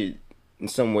contributed in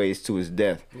some ways to his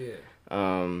death.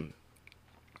 And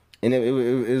it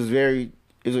was very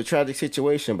was a tragic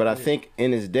situation, but I think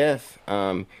in his death,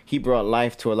 he brought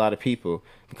life to a lot of people.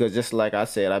 Because just like I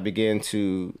said, I began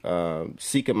to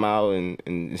seek him out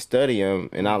and study him,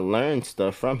 and I learned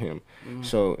stuff from him.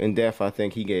 So in death, I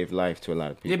think he gave life to a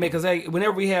lot of people. Yeah, man, because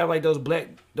whenever we have like those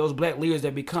black leaders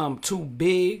that become too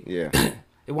big, they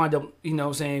wind up, you know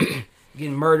what I'm saying,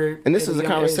 getting murdered. And this is a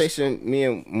conversation me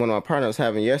and one of my partners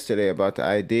having yesterday about the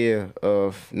idea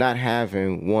of not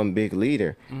having one big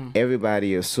leader.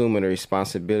 Everybody assuming the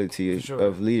responsibility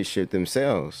of leadership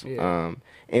themselves. Yeah.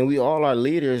 And we all are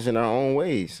leaders in our own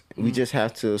ways. We just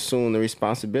have to assume the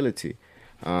responsibility.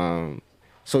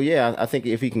 So yeah, I think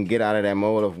if we can get out of that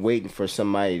mode of waiting for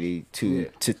somebody to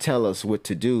tell us what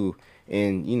to do,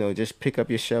 and just pick up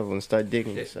your shovel and start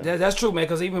digging yourself. That's true, man.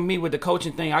 Because even me with the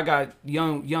coaching thing, I got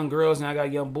young girls and I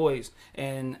got young boys,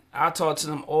 and I talk to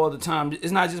them all the time.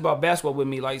 It's not just about basketball with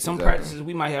me. Like some practices,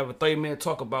 we might have a 30-minute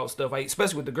talk about stuff, like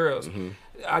especially with the girls.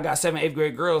 I got 7th, 8th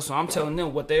grade girls, so I'm telling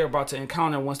them what they're about to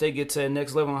encounter once they get to the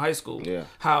next level in high school. Yeah.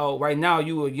 How right now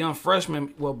you a young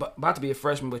freshman, well, about to be a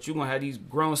freshman, but you're going to have these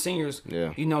grown seniors, you know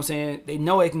what I'm saying? They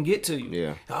know they can get to you.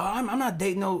 Yeah. Oh, I'm not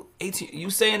dating no 18.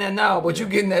 You saying that now, but you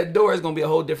getting that door, it's going to be a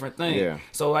whole different thing. Yeah.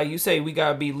 So like you say, we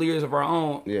got to be leaders of our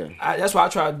own. Yeah. That's what I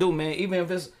try to do, man. Even if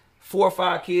it's 4 or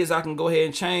 5 kids, I can go ahead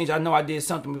and change. I know I did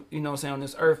something, you know what I'm saying, on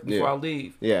this earth before I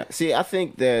leave. Yeah. See, I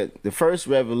think that the first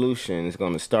revolution is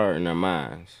going to start in our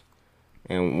minds.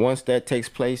 And once that takes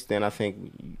place, then I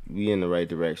think we in the right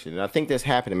direction. And I think that's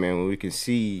happening, man, when we can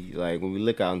see, like, when we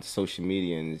look out into social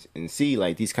media and see,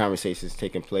 like, these conversations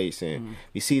taking place and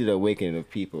we see the awakening of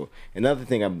people. Another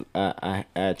thing I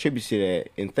attribute to that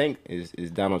and think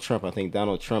is Donald Trump. I think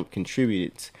Donald Trump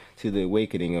contributed to the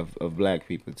awakening of black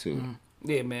people, too.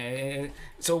 Yeah, man.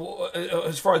 So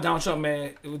as far as Donald Trump,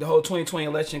 man, the whole 2020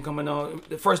 election coming on,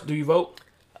 first, do you vote?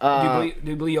 Do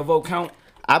you believe your vote count?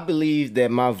 I believe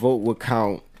that my vote would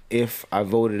count if I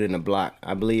voted in a block.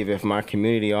 I believe if my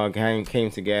community all came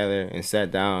together and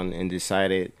sat down and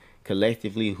decided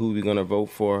collectively who we're going to vote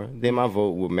for, then my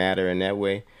vote would matter in that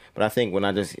way. But I think when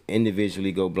I just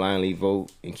individually go blindly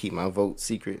vote and keep my vote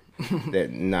secret, that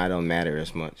I don't matter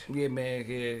as much. Yeah, man.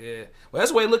 Yeah. Well,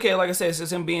 that's the way I look at it. Like I said,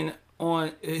 since him being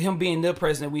the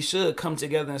president, we should come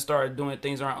together and start doing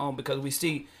things on our own, because we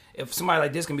see if somebody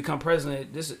like this can become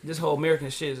president, this whole American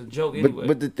shit is a joke anyway.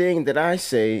 But the thing that I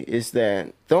say is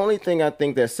that the only thing I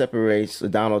think that separates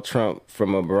Donald Trump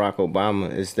from a Barack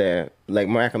Obama is that, like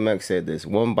Malcolm X said this,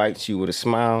 one bites you with a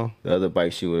smile, the other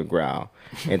bites you with a growl.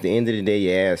 At the end of the day,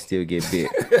 your ass still get bit.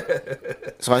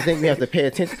 So I think we have to pay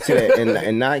attention to that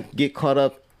and not get caught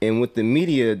up in what the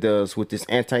media does with this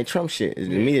anti-Trump shit. The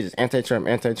media is anti-Trump,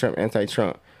 anti-Trump,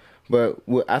 anti-Trump. But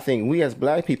what I think we as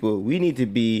black people, we need to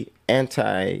be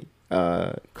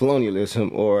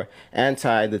anti-colonialism or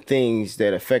anti the things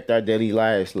that affect our daily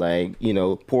lives, like,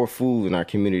 poor food in our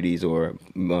communities, or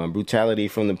brutality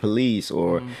from the police,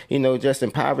 or, just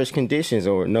impoverished conditions,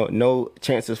 or no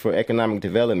chances for economic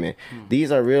development.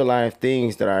 These are real life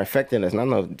things that are affecting us. Not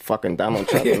no fucking Donald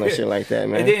Trump and no shit like that,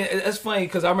 man. And then it's funny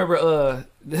because I remember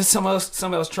some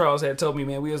else Charles had told me,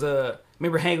 man, we was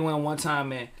remember hanging with him one time,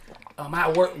 man.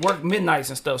 I worked midnights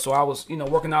and stuff, so I was,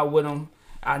 working out with him.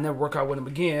 I never work out with him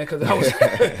again because I was.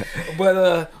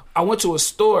 But I went to a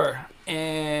store,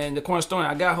 and the corner store, and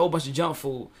I got a whole bunch of junk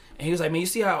food. And he was like, "Man, you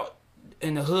see how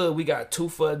in the hood we got 2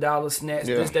 for $1 snacks,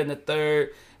 this, that, and the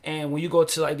third. And when you go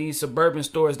to like these suburban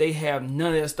stores, they have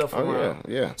none of that stuff around.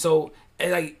 Yeah. So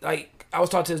like I was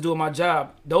talking to this dude at my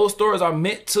job. Those stores are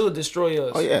meant to destroy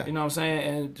us. Oh yeah. You know what I'm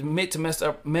saying? And meant to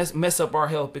mess up our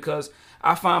health, because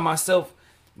I find myself.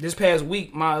 This past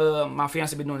week, my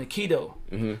fiance been doing the keto,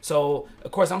 so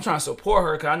of course I'm trying to support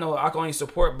her, because I know I can only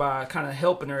support by kind of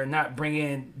helping her and not bringing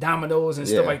in Domino's and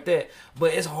stuff like that.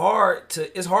 But it's hard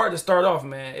to start off,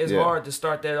 man. It's hard to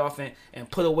start that off and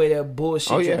put away that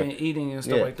bullshit you've been eating and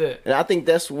stuff like that. And I think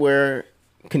that's where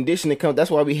conditioning comes. That's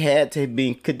why we had to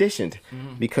be conditioned,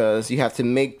 because you have to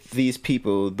make these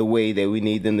people the way that we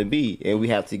need them to be, and we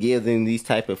have to give them these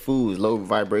type of foods, low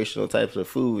vibrational types of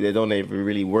food that don't even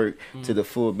really work to the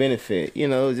full benefit.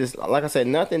 Just like I said,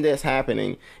 nothing that's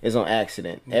happening is on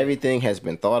accident. Everything has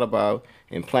been thought about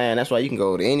and planned. That's why you can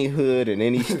go to any hood in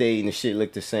any state and the shit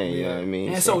look the same. You know what I mean?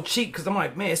 And it's so cheap, because I'm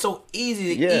like, man, it's so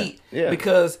easy to eat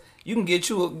because you can get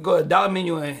you a dollar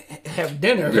menu and have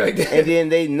dinner right there. And then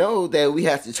they know that we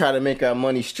have to try to make our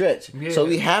money stretch. Yeah. So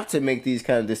we have to make these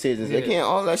kind of decisions. Yeah. Again,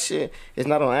 all that shit is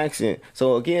not on accident.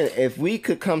 So again, if we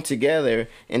could come together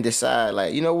and decide,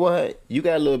 like, you know what, you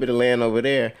got a little bit of land over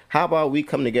there. How about we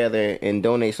come together and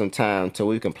donate some time so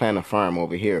we can plant a farm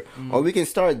over here? Or we can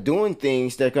start doing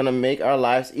things that are going to make our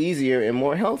lives easier and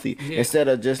more healthy. Yeah. Instead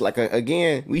of just like,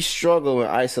 again, we struggle in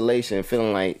isolation,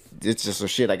 feeling like it's just some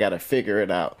shit, I got to figure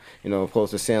it out. You know,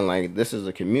 opposed to saying like, this is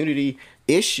a community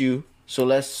issue, so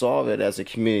let's solve it as a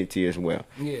community as well.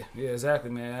 Yeah, exactly,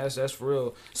 man. That's for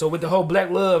real. So with the whole black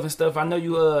love and stuff, I know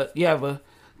you have a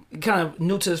kind of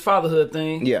new to this fatherhood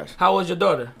thing. Yes. How old is your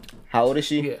daughter? How old is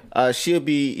she? Yeah. She'll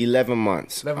be 11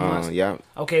 months. 11 months. Yeah.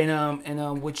 Okay,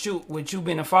 and with you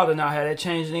being a father now, had that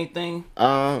changed anything?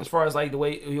 As far as like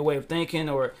your way of thinking,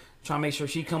 or trying to make sure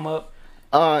she come up?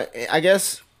 I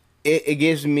guess it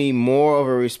gives me more of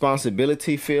a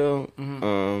responsibility feel.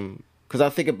 Because I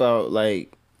think about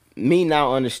like me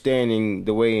now understanding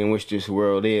the way in which this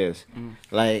world is.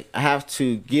 Like, I have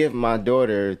to give my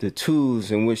daughter the tools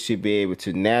in which she'll be able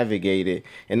to navigate it,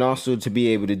 and also to be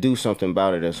able to do something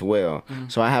about it as well.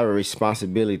 So I have a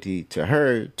responsibility to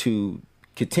her to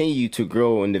continue to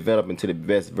grow and develop into the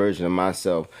best version of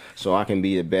myself, so I can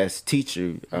be the best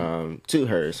teacher to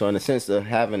her. So in the sense of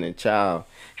having a child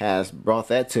has brought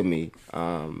that to me,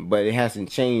 but it hasn't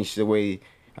changed the way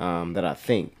that I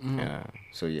think.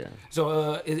 So yeah.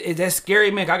 So is that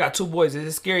scary, man? I got 2 boys. Is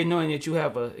it scary knowing that you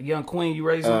have a young queen you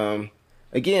raising?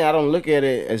 Again, I don't look at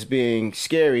it as being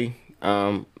scary.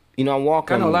 You know, I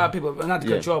walk. I know a lot of people, not to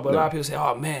cut you off, but a lot of people say,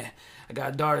 "Oh man, I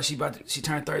got a daughter. She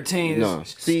turned 13. No,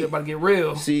 she's about to get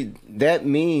real." See, that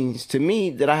means to me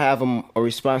that I have a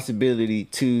responsibility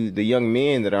to the young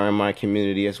men that are in my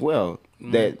community as well,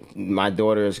 that my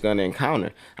daughter is going to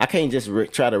encounter. I can't just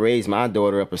try to raise my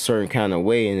daughter up a certain kind of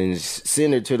way and then just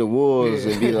send her to the wolves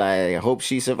and be like, I hope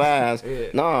she survives.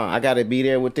 No, I got to be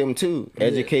there with them too,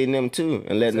 educating them too,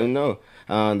 and letting them know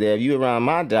that if you around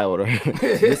my daughter,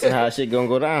 this is how shit going to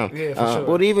go down. Yeah, for sure.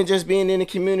 But even just being in the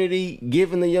community,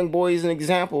 giving the young boys an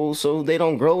example so they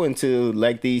don't grow into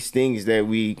like these things that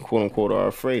we quote unquote are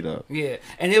afraid of. Yeah,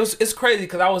 and it's crazy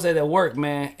because I was at work,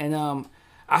 man, and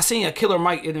I seen a Killer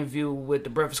Mike interview with the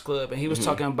Breakfast Club, and he was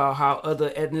talking about how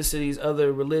other ethnicities,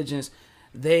 other religions,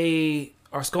 they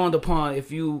are scorned upon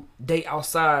if you date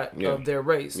outside of their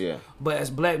race. Yeah. But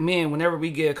as black men, whenever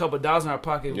we get a couple of dollars in our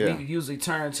pocket, we usually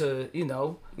turn to,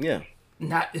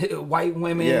 not white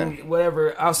women,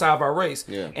 whatever, outside of our race.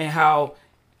 Yeah. And how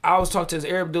I was talking to this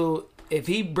Arab dude, if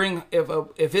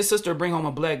his sister bring home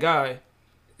a black guy,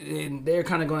 and they're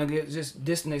kind of going to just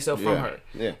distance themselves from her.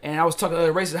 Yeah. And I was talking to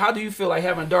other races. How do you feel like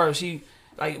having a daughter? She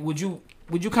like would you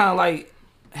kind of like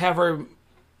have her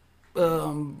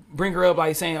bring her up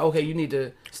like saying, okay, you need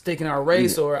to stick in our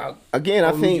race, or again?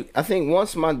 I think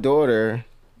once my daughter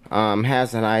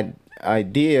has an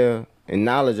idea and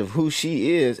knowledge of who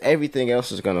she is, everything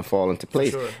else is going to fall into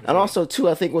place. Sure. And also too,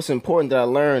 I think what's important that I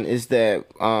learned is that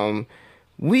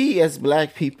we as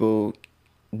black people,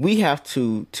 we have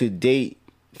to date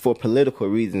for political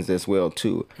reasons as well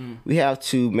too. We have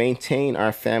to maintain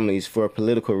our families for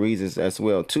political reasons as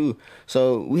well too.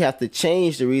 So we have to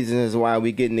change the reasons why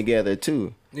we're getting together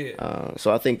too. Yeah.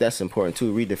 So I think that's important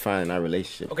too, redefining our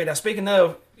relationship. Okay, now speaking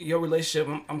of your relationship,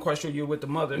 I'm quite sure you're with the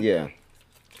mother. Yeah.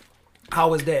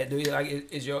 How is that? Do you like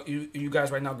is you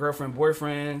guys right now girlfriend,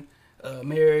 boyfriend,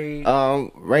 married?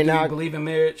 Right now, do you believe in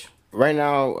marriage? Right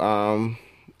now,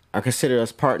 I consider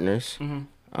us partners.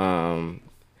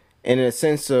 And in a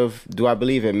sense of, do I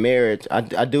believe in marriage?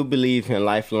 I do believe in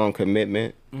lifelong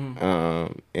commitment.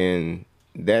 In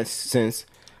that sense,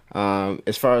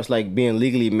 as far as like being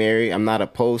legally married, I'm not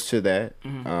opposed to that.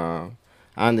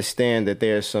 I understand that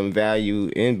there's some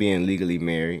value in being legally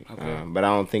married, but I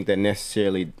don't think that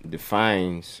necessarily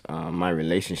defines my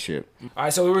relationship. All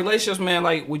right, so in relationships, man,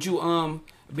 like would you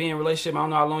be in a relationship? I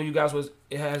don't know how long you guys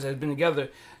has been together.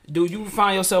 Do you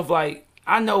find yourself like?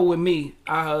 I know with me,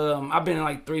 I've been in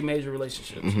like 3 major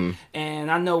relationships,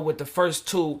 and I know with the first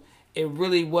 2, it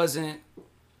really wasn't.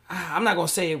 I'm not gonna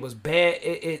say it was bad.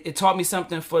 It taught me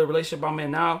something for the relationship I'm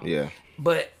in now. Yeah.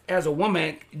 But as a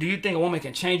woman, do you think a woman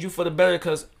can change you for the better?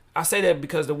 Because I say that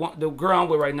because the girl I'm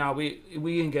with right now, we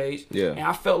engaged. Yeah. And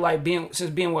I felt like being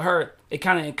with her, it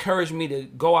kind of encouraged me to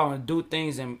go out and do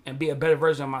things and be a better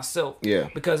version of myself. Yeah.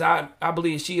 Because I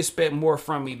believe she expect more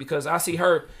from me, because I see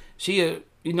her,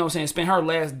 you know what I'm saying, spend her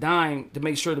last dime to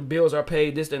make sure the bills are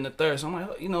paid, this, and the third. So I'm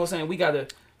like, you know what I'm saying, we got to,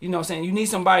 you know what I'm saying, you need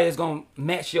somebody that's going to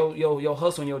match your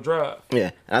hustle and your drive. Yeah,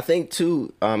 I think,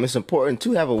 too, it's important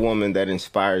to have a woman that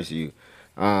inspires you.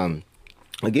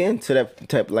 again, to that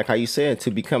type, like how you said,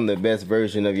 to become the best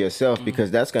version of yourself,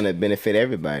 because that's going to benefit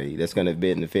everybody. That's going to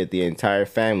benefit the entire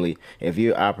family if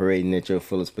you're operating at your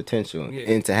fullest potential.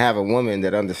 Yeah. And to have a woman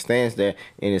that understands that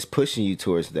and is pushing you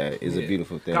towards that is a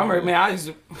beautiful thing. I remember, man, I used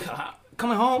to,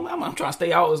 coming home, I'm trying to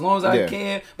stay out as long as I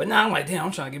can. But now I'm like, damn,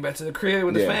 I'm trying to get back to the crib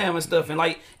with the fam and stuff. And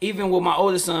like, even with my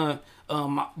oldest son,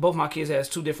 both my kids has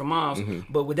 2 different moms.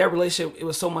 But with that relationship, it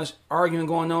was so much arguing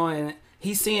going on, and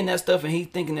he's seeing that stuff and he's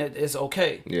thinking that it's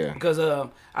okay. Yeah. Because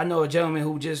I know a gentleman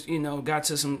who just, got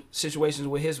to some situations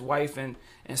with his wife and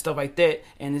stuff like that.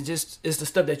 And it's the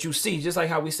stuff that you see. Just like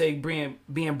how we say being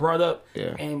brought up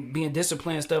and being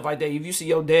disciplined and stuff like that. If you see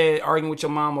your dad arguing with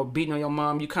your mom or beating on your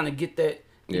mom, you kind of get that,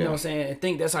 you know what I'm saying, and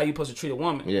think that's how you're supposed to treat a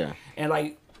woman. Yeah. And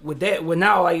like with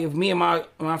now, like if me and my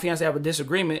fiance have a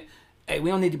disagreement, hey, we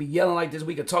don't need to be yelling like this.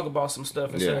 We could talk about some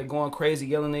stuff instead of going crazy,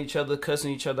 yelling at each other,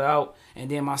 cussing each other out. And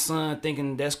then my son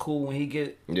thinking that's cool when he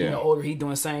get older, he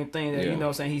doing the same thing that, you know what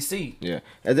I'm saying, he see. Yeah.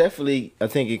 And definitely, I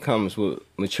think it comes with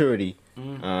maturity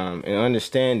and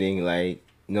understanding, like,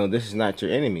 this is not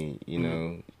your enemy.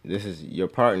 This is your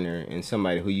partner and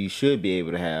somebody who you should be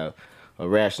able to have a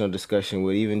rational discussion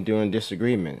with, even during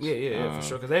disagreements. Yeah, for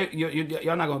sure. Because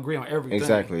y'all not going to agree on everything.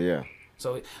 Exactly, yeah.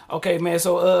 So, okay, man.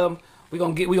 So, we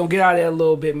gonna get out of there a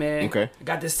little bit, man. Okay. I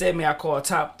got this segment I call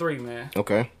Top 3, man.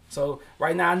 Okay. So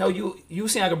right now I know you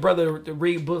seem like a brother to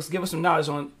read books. Give us some knowledge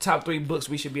on top 3 books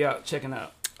we should be out checking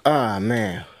out. Ah,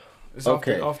 man. It's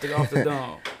okay. Off the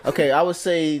dome. Okay, I would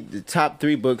say the top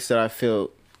 3 books that I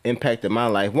feel impacted my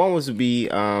life. One was to be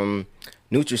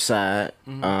Nutricide,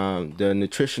 The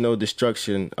Nutritional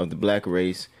Destruction of the Black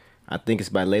Race. I think it's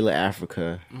by Layla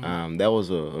Africa. That was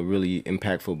a really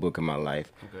impactful book in my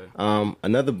life. Okay.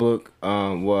 Another book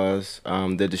was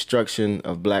The Destruction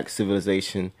of Black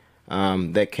Civilization.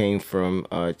 That came from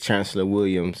Chancellor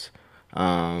Williams.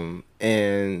 And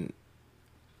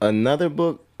another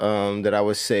book that I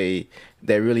would say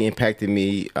that really impacted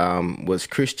me was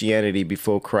Christianity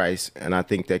Before Christ. And I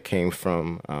think that came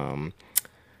from...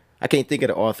 I can't think of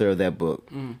the author of that book.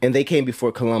 And They Came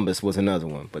Before Columbus was another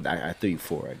one, but I threw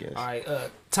 4, I guess. All right,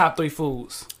 top 3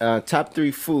 foods. Top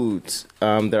 3 foods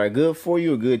that are good for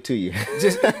you or good to you.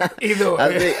 Just either.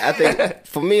 I think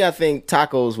for me, I think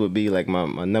tacos would be like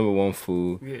my number 1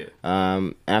 food. Yeah.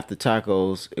 After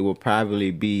tacos, it would probably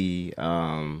be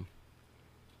some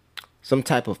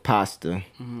type of pasta.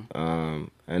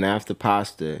 And after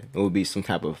pasta, it would be some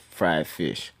type of fried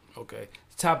fish. Okay.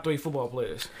 Top 3 football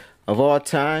players. Of all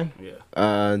time,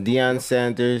 Deion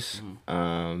Sanders,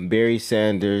 Barry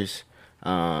Sanders,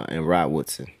 and Rod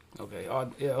Woodson. Okay.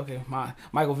 Okay.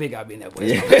 Michael Vick got to be in that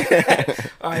place. Yeah.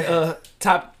 All right.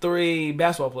 Top 3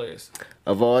 basketball players.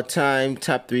 Of all time,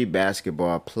 top 3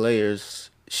 basketball players.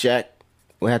 Shaq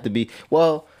would have to be,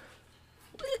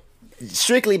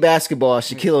 strictly basketball,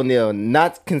 Shaquille O'Neal.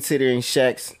 Not considering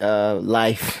Shaq's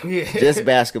life, just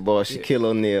basketball, Shaquille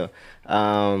O'Neal.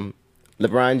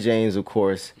 LeBron James, of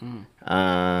course,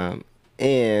 and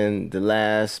the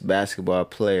last basketball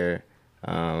player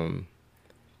that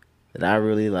I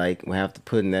really like, would have to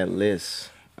put in that list,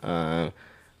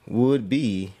 would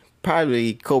be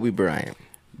probably Kobe Bryant.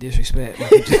 Disrespect.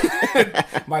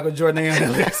 Michael Jordan ain't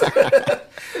on that list.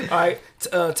 All right,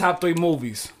 top 3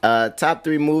 movies. Top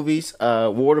 3 movies.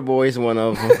 Waterboy is one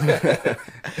of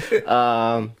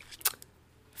them.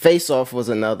 Face Off was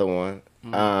another one.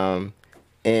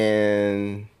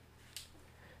 And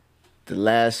the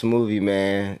last movie,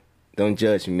 man, don't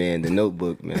judge me, man. The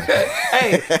Notebook, man.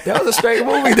 Hey, that was a straight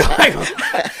movie, though.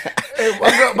 Hey,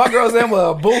 my girl's in with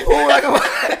a boo-hoo. Like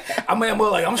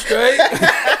I'm straight.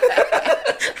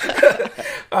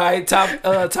 All right,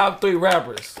 top 3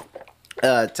 rappers.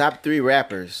 Top 3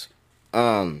 rappers.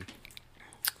 Man.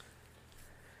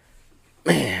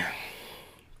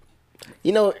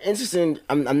 Interesting.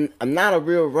 I'm not a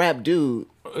real rap dude.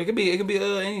 It could be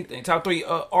anything. Top 3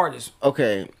 artists.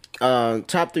 Okay.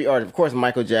 Top 3 artists. Of course,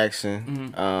 Michael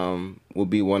Jackson will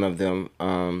be one of them.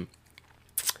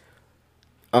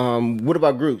 What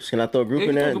about groups? Can I throw a group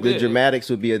in there? The Dramatics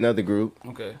would be another group.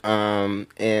 Okay.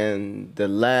 And the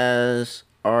last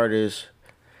artist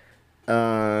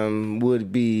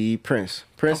would be Prince.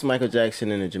 Michael Jackson,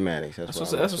 and the Dramatics. That's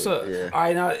what's up. Yeah. All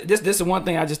right, now this is one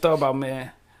thing I just thought about,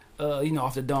 man.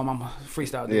 Off the dome, I'm a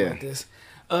freestyle doing like this.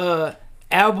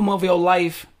 Album of your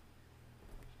life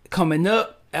coming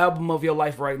up, album of your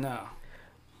life right now.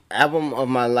 Album of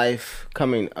my life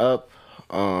coming up.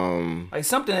 Like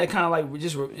something that kind of like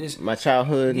just my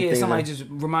childhood. Yeah, somebody just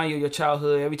remind you of your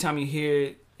childhood. Every time you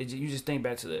hear it, you just think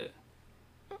back to that.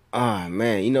 Ah,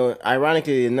 man,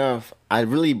 ironically enough, I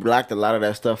really blocked a lot of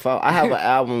that stuff out. I have an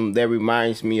album that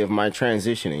reminds me of my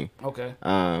transitioning. Okay.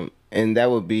 and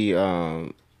that would be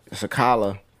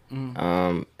Sakala.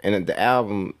 And the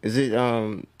album is it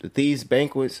the Thieves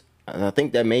Banquets? I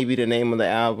think that may be the name of the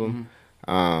album.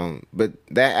 But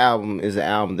that album is an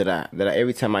album that I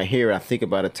every time I hear it, I think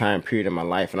about a time period in my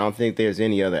life, and I don't think there's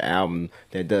any other album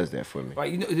that does that for me.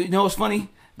 Right, you know what's funny?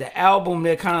 The album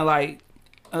that kind of like,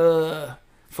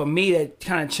 for me, that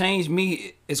kind of changed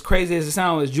me, as crazy as it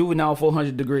sounds, is Juvenile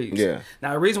 400 Degrees. Yeah.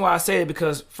 Now the reason why I say it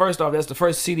because first off, that's the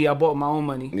first CD I bought with my own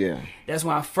money. Yeah. That's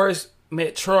when I first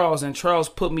met Charles, and Charles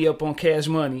put me up on Cash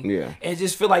Money. Yeah. And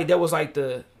just feel like that was like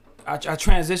I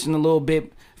transitioned a little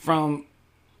bit from,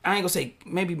 I ain't gonna say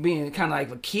maybe being kind of like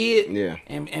a kid, yeah,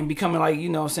 and becoming like, you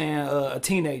know what I'm saying, a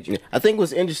teenager. Yeah. I think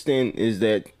what's interesting is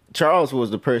that Charles was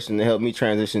the person that helped me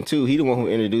transition too. He the one who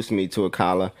introduced me to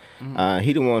Akala.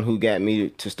 He the one who got me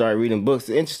to start reading books.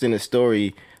 It's interesting, the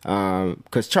story,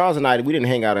 because Charles and I, we didn't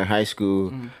hang out in high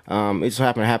school. It just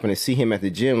happened to see him at the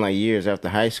gym like years after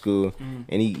high school,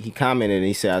 and he commented and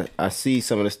he said, I see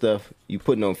some of the stuff you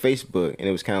putting on Facebook, and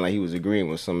it was kind of like he was agreeing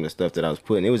with some of the stuff that I was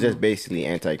putting. It was just basically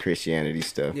anti-Christianity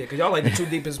stuff. Yeah, because y'all like the two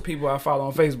deepest people I follow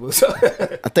on Facebook. So.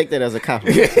 I take that as a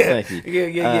compliment. Thank you.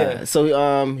 Yeah.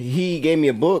 So he gave me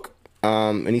a book,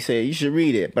 and he said, you should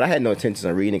read it. But I had no intentions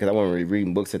of reading it because I wasn't really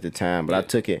reading books at the time. But I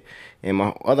took it, and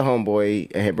my other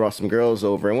homeboy had brought some girls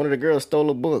over, and one of the girls stole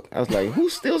a book. I was like, who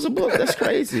steals a book? That's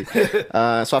crazy. So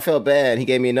I felt bad. He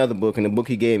gave me another book, and the book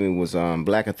he gave me was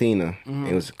Black Athena.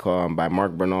 It was called by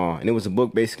Mark Bernal, and it was a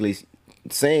book basically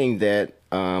saying that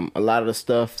a lot of the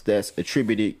stuff that's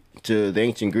attributed to the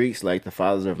ancient Greeks, like the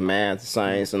fathers of math,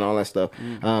 science, and all that stuff,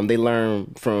 they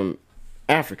learned from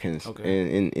Africans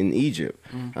in Egypt.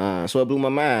 So it blew my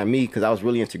mind, because I was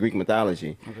really into Greek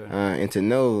mythology. And to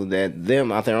know that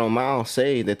them out their own mouths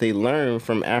say that they learned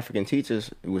from African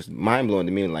teachers, it was mind-blowing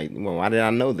to me. Like, well, why did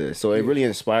I know this? So it really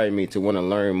inspired me to want to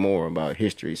learn more about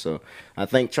history. So I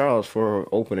thank Charles for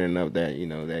opening up that,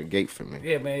 that gate for me.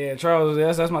 Yeah, man. Yeah, Charles,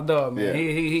 that's my dog, man.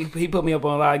 Yeah. He put me up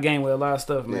on a lot of game with a lot of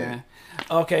stuff, man.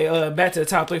 Okay, back to the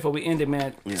top three before we end it,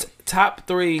 man. Top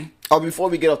three. Oh, before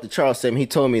we get off the Charles segment, he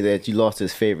told me that you lost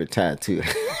his favorite tattoo.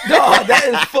 No, that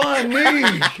is funny.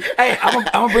 Hey, I'm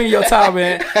gonna bring your tie,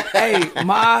 man. Hey,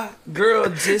 my girl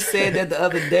just said that the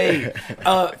other day.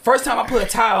 First time I put a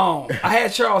tie on, I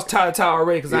had Charles tie a tie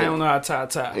already because I don't know how to tie a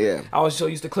tie. Yeah, I was so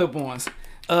used to clip-ons.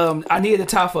 I needed a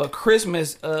tie for a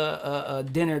Christmas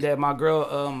dinner that my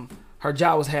girl her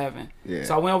job was having. Yeah.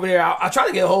 So I went over there. I tried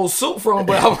to get a whole suit from him,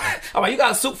 but I'm like, you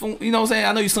got a suit from, you know what I'm saying?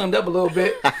 I know you slimmed up a little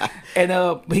bit. And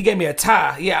but he gave me a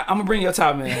tie. Yeah, I'm going to bring your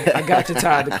tie, man. I got your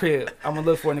tie at the crib. I'm going to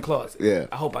look for it in the closet. Yeah.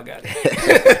 I hope I got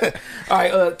it. All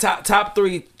right, top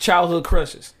three childhood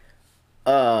crushes.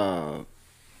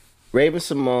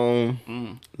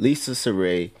 Raven-Symoné, Lisa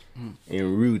Saray,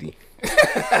 and Rudy.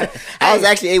 I was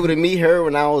actually able to meet her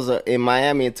when I was in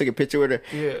Miami and took a picture with her.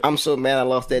 Yeah. I'm so mad I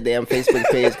lost that damn Facebook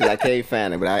page because I can't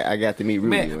find it, but I got to meet Rudy.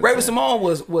 Man,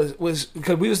 Raven-Symoné was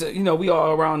because we was we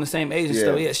all around the same age and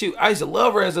stuff. Yeah, I used to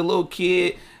love her as a little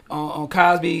kid. On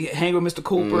Cosby, hang with Mr.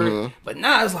 Cooper, but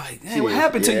now it's like, hey, what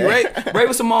happened to you, right?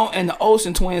 Raven-Symoné and the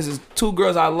Olsen twins is two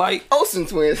girls I like. Olsen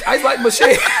twins. I like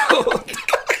Michelle.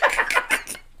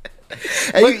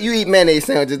 Hey, you eat mayonnaise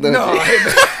sandwiches, don't you?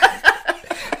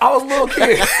 I was a little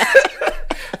kid.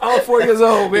 I was 4 years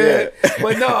old, man. Yeah.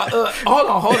 But no, hold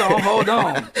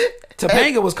on.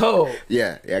 Topanga was cold.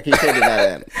 Yeah, I can't take it out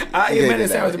of that. I eat mayonnaise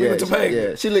sandwich with Topanga.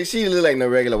 Yeah, she looked like no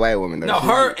regular white woman though. No,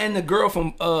 her and the girl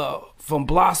from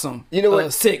Blossom. You know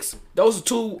what? 6. Those are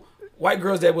two white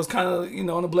girls that was kind of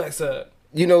on the black side.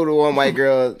 You know the one white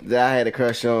girl that I had a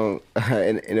crush on,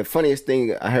 and the funniest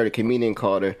thing, I heard a comedian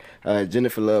called her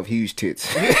Jennifer Love Huge Tits.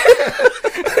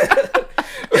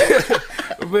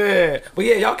 Man, but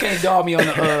yeah, y'all can't dog me on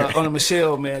the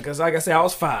Michelle, man, because like I said, I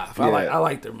was 5. I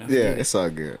liked her, man. Yeah, it's all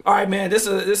good. All right, man, this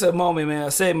is a moment, man.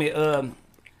 A segment,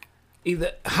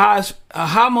 either a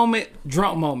high moment,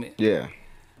 drunk moment. Yeah.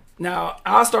 Now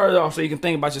I'll start it off so you can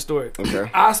think about your story. Okay.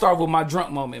 I'll start with my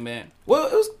drunk moment, man. Well,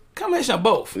 it was a combination of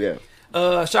both. Yeah.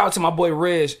 Shout out to my boy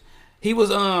Reg. He was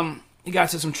he got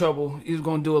into some trouble. He was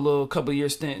gonna do a couple year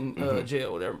stint in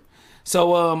jail or whatever.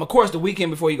 So, of course, the weekend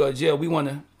before you go to jail, we want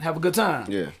to have a good time.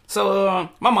 Yeah. So,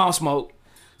 my mom smoked.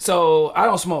 So, I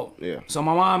don't smoke. Yeah. So,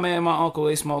 my mom and my uncle,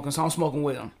 they smoking, so I'm smoking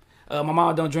with them. My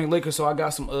mom don't drink liquor, so I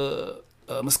got some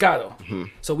Moscato. Mm-hmm.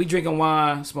 So, we drinking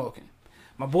wine, smoking.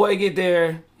 My boy get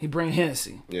there, he bring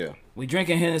Hennessy. Yeah. We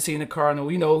drinking Hennessy in the car,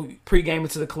 pre-gaming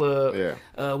to the club. Yeah.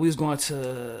 We was going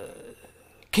to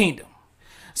Kingdom.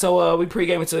 So, we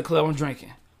pre-gaming to the club, I'm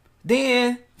drinking.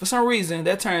 Then, for some reason,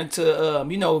 that turned to,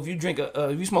 if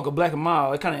you smoke a Black and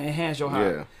Mild, it kind of enhance your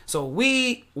high. Yeah. So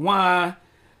weed, wine,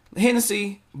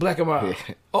 Hennessy, Black and Mild.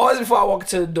 Always before I walk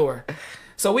into the door.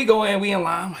 So we go in, we in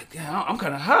line. I'm like, damn, I'm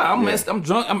kind of high. I'm messed, I'm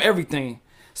drunk, I'm everything.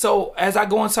 So as I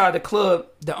go inside the club,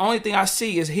 the only thing I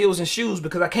see is heels and shoes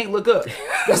because I can't look up.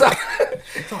 So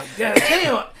I'm like,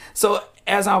 damn. So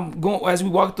as we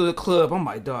walk through the club, I'm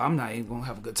like, dog, I'm not even gonna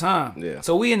have a good time. Yeah.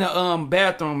 So we in the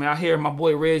bathroom, and I hear my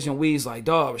boy Reg and Weez like,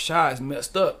 dog, Rashad is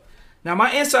messed up. Now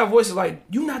my inside voice is like,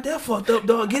 you not that fucked up,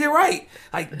 dog. Get it right.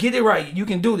 Like, get it right. You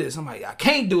can do this. I'm like, I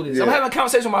can't do this. I'm having a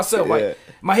conversation with myself. Like,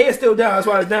 my head's still down. That's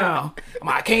why it's down. I'm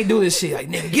like, I can't do this shit. Like,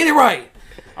 nigga, get it right.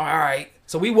 All right.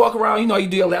 So we walk around. You know, you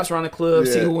do your laps around the club,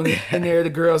 see who in there, the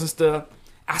girls and stuff.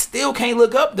 I still can't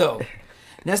look up, though.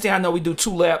 Next thing I know, we do 2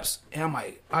 laps, and I'm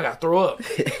like, I got to throw up.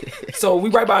 So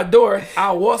we right by the door.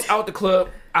 I walk out the club.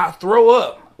 I throw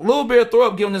up. A little bit of throw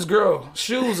up giving this girl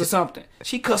shoes or something.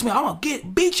 She cussed me. I'm gonna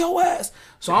beat your ass.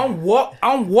 So I'm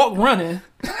walk running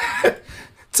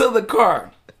to the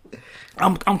car.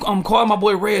 I'm calling my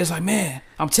boy Rez like, man,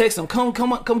 I'm texting him,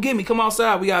 come get me, come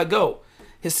outside, we gotta go.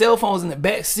 His cell phone's in the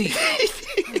back seat.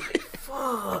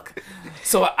 Fuck.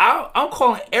 So I'm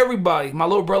calling everybody. My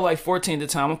little brother like 14 at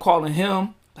the time. I'm calling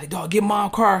him like, dog, get my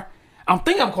car. I'm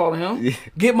calling him.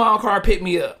 Get my car, pick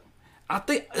me up. I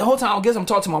think the whole time I guess I'm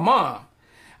talking to my mom.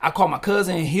 I call my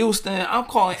cousin in Houston. I'm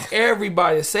calling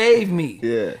everybody to save me.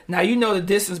 Yeah. Now, you know the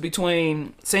distance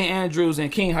between St. Andrews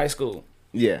and King High School.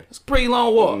 Yeah. It's a pretty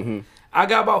long walk. Mm-hmm. I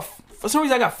got for some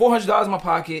reason, I got $400 in my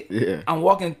pocket. Yeah. I'm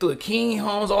walking through the King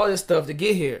homes, all this stuff to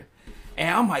get here. And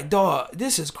I'm like, dog,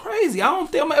 this is crazy. I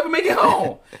don't think I'm going to ever make it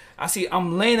home.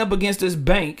 I'm laying up against this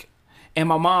bank, and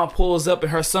my mom pulls up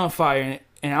in her Sunfire,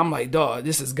 and I'm like, dog,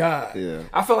 this is God. Yeah.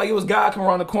 I felt like it was God coming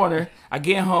around the corner. I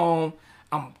get home.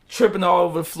 I'm tripping all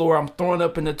over the floor. I'm throwing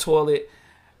up in the toilet.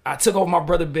 I took over my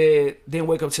brother's bed, then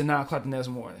wake up till 9 o'clock the next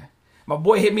morning. My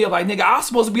boy hit me up like, nigga, I was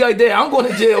supposed to be like that. I'm going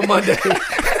to jail Monday.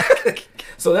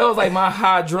 So that was like my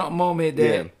high drunk moment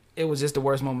that it was just the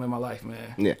worst moment in my life,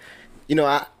 man. Yeah. You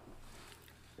know,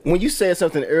 when you said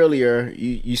something earlier,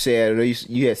 you said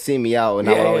you had seen me out and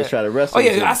I would always try to wrestle. Oh,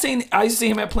 yeah. I used to see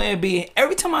him at Plan B. And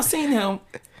every time I seen him,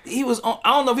 he was on,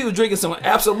 I don't know if he was drinking some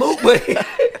Absolute, but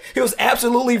he was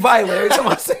absolutely violent every time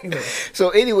I seen him. So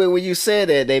anyway, when you said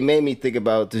that, they made me think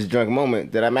about this drunk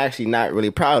moment that I'm actually not really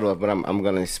proud of, but I'm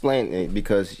going to explain it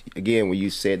because, again, when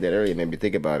you said that earlier, it made me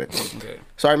think about it. Okay.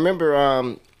 So I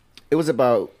remember it was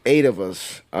about 8 of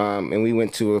us, and we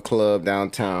went to a club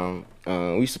downtown.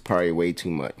 We used to party way too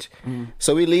much.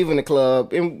 So we leaving the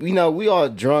club, and you know, we all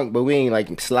drunk, but we ain't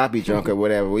like sloppy drunk or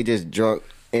whatever. We just drunk.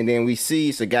 And then we see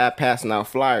it's a guy passing out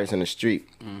flyers in the street.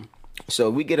 So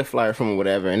we get a flyer from him or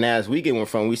whatever. And as we get one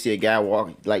from him, we see a guy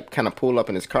walk, like kind of pull up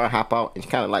in his car, hop out, and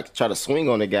kind of like try to swing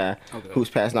on the guy who's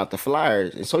passing out the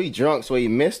flyers. And so he drunk, so he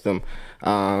missed him.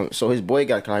 So his boy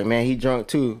got like, man, he drunk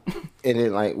too. And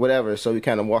then like, whatever. So we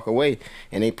kind of walk away.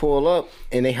 And they pull up,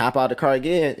 and they hop out the car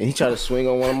again. And he tried to swing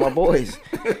on one of my boys.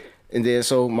 And then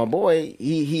so my boy,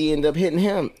 he ended up hitting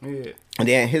him. Yeah. And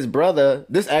then his brother,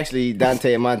 this actually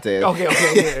Dante and Montez.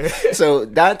 Okay. So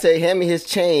Dante hand me his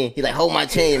chain. He's like, hold my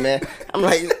chain, man. I'm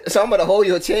like, so I'm going to hold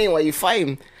your chain while you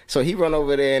fighting. So he run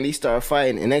over there and he started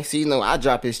fighting. And next thing you know, I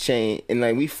drop his chain. And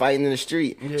like, we fighting in the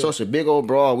street. Yeah. So it's a big old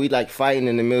brawl. We like fighting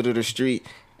in the middle of the street.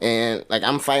 And like,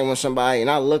 I'm fighting with somebody. And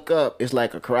I look up. It's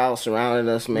like a crowd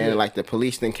surrounding us, man. Yeah. Like the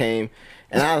police then came.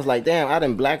 And I was like, damn, I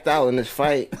done blacked out in this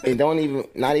fight and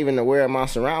not even aware of my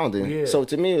surroundings. Yeah. So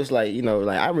to me, it was like, you know,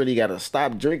 like I really got to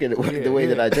stop drinking the way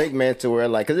that I drink, man, to where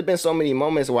like, because there's been so many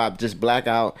moments where I just black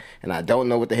out and I don't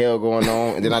know what the hell going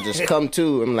on. And then I just come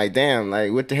to, I'm like, damn,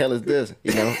 like what the hell is this?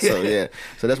 You know? So yeah.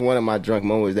 So that's one of my drunk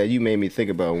moments that you made me think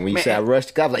about when you said I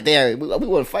rushed. I was like, damn, we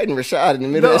weren't fighting Rashad in the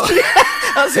middle of the street.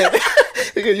 I said,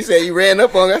 because you said you ran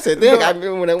up on me. I said, damn, I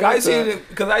remember when that was.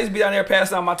 Because I used to be down there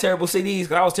passing out my terrible CDs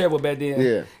because I was terrible back then.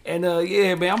 Yeah. And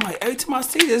yeah, man, I'm like, every time I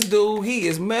see this dude, he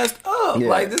is messed up. Yeah.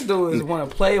 Like this dude is want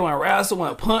to play, want to wrestle,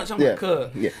 want to punch. I'm like,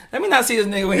 let me not see this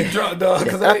nigga when he's drunk, dog.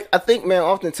 Cause I think, man,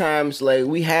 oftentimes like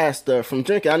we had stuff from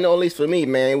drinking. I know at least for me,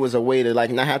 man, it was a way to like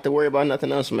not have to worry about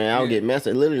nothing else, man. I would get messed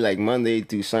up. Literally like Monday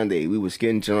through Sunday, we was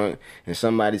getting drunk in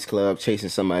somebody's club, chasing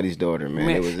somebody's daughter, man.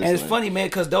 It was just, and it's funny, man,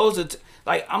 because those are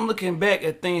like I'm looking back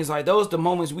at things like those the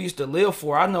moments we used to live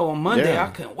for. I know on Monday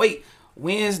I couldn't wait.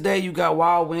 Wednesday, you got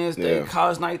Wild Wednesday,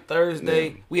 College Night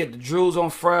Thursday. We had the Drews on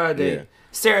Friday.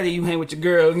 Saturday, you hang with your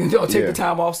girl. You don't take the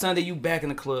time off. Sunday, you back in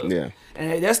the club. Yeah.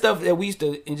 And that stuff that we used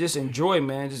to just enjoy,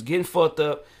 man, just getting fucked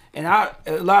up. And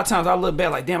a lot of times I look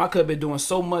back like, damn, I could have been doing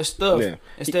so much stuff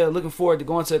instead of looking forward to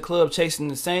going to the club chasing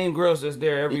the same girls that's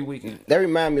there every weekend. That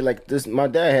remind me like this. My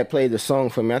dad had played the song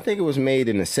for me. I think it was made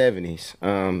in the 70s.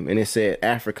 And it said,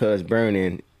 Africa is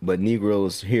burning. but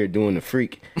Negroes here doing the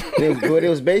freak. But it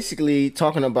was basically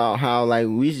talking about how like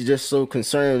we just so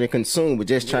concerned and consumed with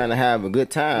just trying to have a good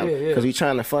time because we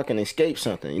trying to fucking escape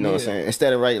something. You know what I'm saying?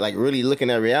 Instead of like really looking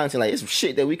at reality, like it's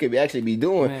shit that we could actually be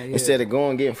doing instead of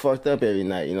going getting fucked up every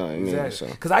night. You know what I mean?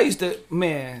 Exactly. Because I used to,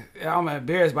 man, I'm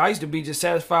embarrassed, but I used to be just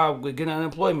satisfied with getting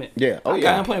unemployment. Yeah. I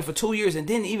got unemployment for 2 years and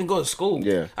didn't even go to school.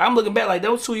 Yeah. I'm looking back like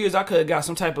those 2 years I could have got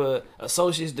some type of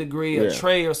associate's degree, a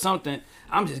trade or something.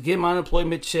 I'm just getting my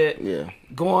unemployment check. Yeah.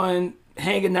 Going,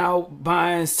 hanging out,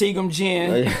 buying Seagram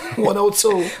Gin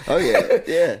 102. Oh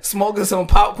yeah. Smoking some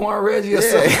popcorn Reggie or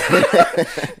something.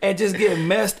 And just getting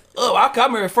messed up. I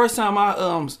remember the first time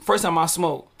I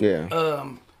smoked. Yeah.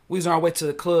 We was on our way to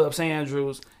the club, St.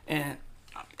 Andrews, and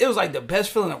it was like the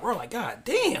best feeling in the world. Like, God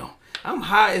damn, I'm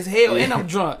high as hell and I'm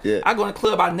drunk. I go in the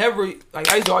club. I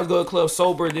used to always go to the club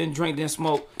sober, then drink, then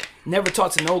smoke. Never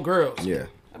talk to no girls. Yeah.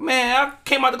 Man, I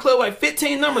came out the club like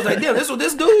 15 numbers. Like, damn, this what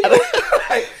this dude?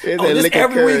 Like, this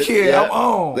every week here. I'm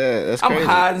on. I'm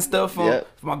hiding stuff for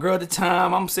my girl at the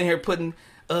time. I'm sitting here putting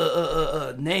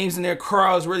names in their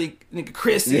cars. Really, nigga,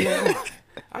 Chrissy.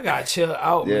 I gotta chill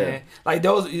out, man. Like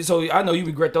those. So I know you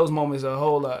regret those moments a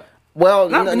whole lot. Well,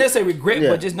 not necessarily regret,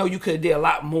 but just know you could have did a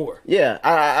lot more. Yeah,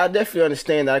 I definitely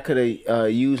understand that I could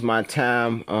have used my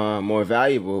time more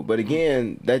valuable. But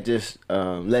again, that just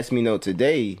lets me know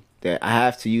today that I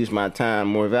have to use my time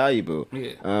more valuable.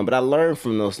 Yeah. But I learned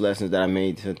from those lessons that I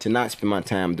made to not spend my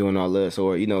time doing all this,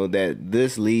 or that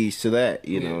this leads to that.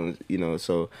 You know.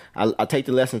 So I take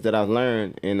the lessons that I've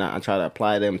learned and I try to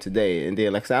apply them today. And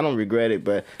then, like I said, I don't regret it.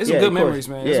 But it's some good memories,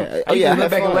 man. Yeah, have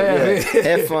fun.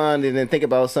 Have fun, and then think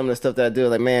about some of the stuff that I do.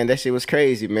 Like, man, that shit was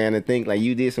crazy, man. And think like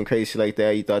you did some crazy shit like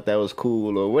that. You thought that was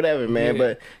cool or whatever, man.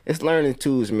 But it's learning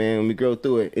tools, man. When we grow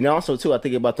through it, and also too, I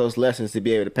think about those lessons to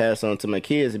be able to pass on to my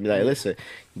kids and be like, listen,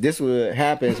 this is what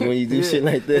happens when you do shit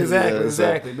like this.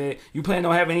 Exactly, man. You plan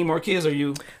on having any more kids, or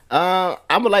you? I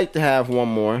would like to have one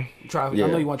more. I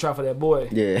know you want to try for that boy.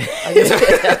 Yeah.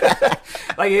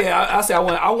 I say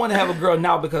I want to have a girl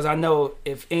now because I know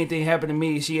if anything happened to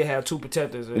me, she'd have two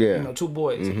protectors, two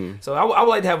boys. Mm-hmm. So I would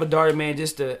like to have a daughter, man.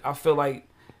 I feel like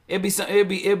it'd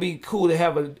be cool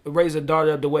to raise a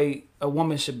daughter up the way a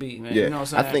woman should be, man. Yeah. You know what I'm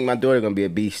saying? I think my daughter gonna be a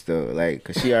beast though, like,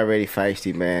 cause she already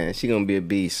feisty, man. She gonna be a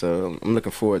beast, so I'm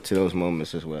looking forward to those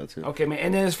moments as well too. Okay, man.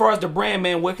 And then as far as the brand,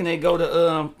 man, where can they go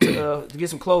to get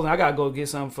some clothing? I gotta go get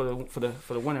some for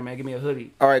the winter, man. Give me a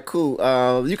hoodie. All right,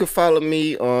 cool. You can follow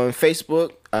me on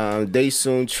Facebook,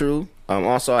 Daesoon True.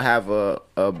 Also, I have a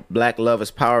Black Love is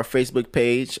Power Facebook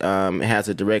page. It has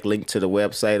a direct link to the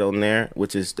website on there,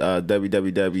 which is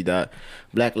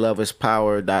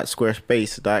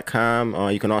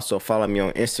www.blackloveispower.squarespace.com. You can also follow me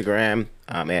on Instagram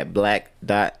at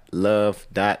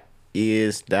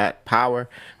black.love.is.power.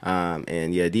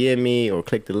 And DM me or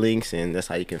click the links, and that's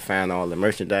how you can find all the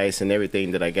merchandise and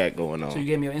everything that I got going on. So you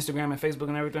gave me your Instagram and Facebook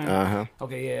and everything?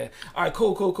 Okay, yeah. All right,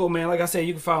 cool, man. Like I said,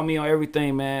 you can follow me on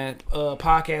everything, man.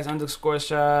 Podcast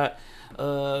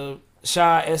 _Shad,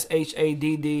 Shad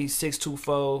SHADD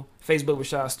 624, Facebook with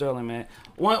Shad Sterling, man.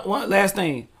 One last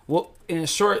thing. What, in a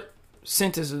short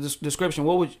sentence of description,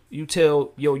 what would you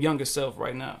tell your younger self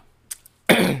right now?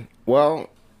 Well,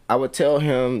 I would tell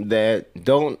him that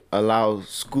don't allow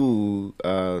school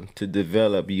to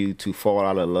develop you to fall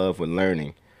out of love with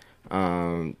learning.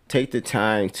 Take the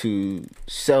time to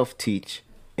self-teach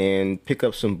and pick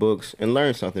up some books and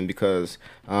learn something, because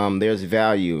there's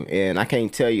value. And I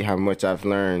can't tell you how much I've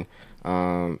learned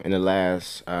in the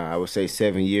last, I would say,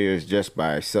 7 years just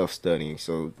by self-studying.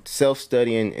 So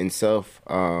self-studying and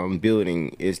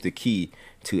self-building is the key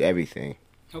to everything.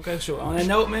 Okay, sure. On that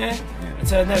note, man,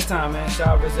 until next time, man.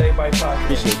 Shout out to everybody.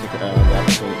 Appreciate the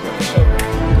opportunity.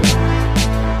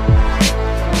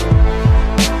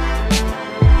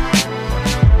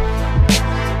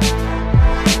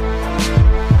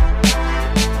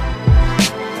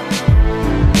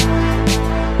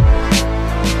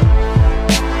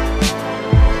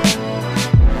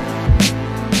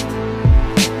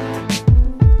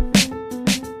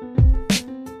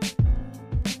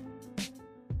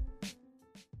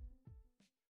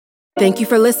 Thank you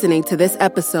for listening to this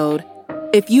episode.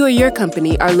 If you or your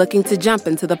company are looking to jump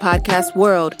into the podcast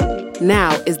world,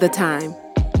 now is the time.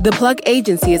 The Plug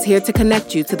Agency is here to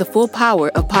connect you to the full power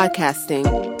of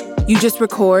podcasting. You just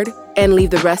record and leave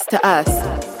the rest to us.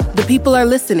 The people are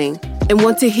listening and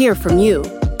want to hear from you.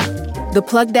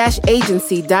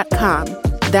 theplug-agency.com.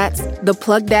 That's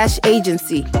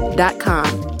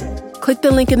theplug-agency.com. Click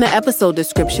the link in the episode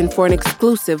description for an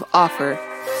exclusive offer.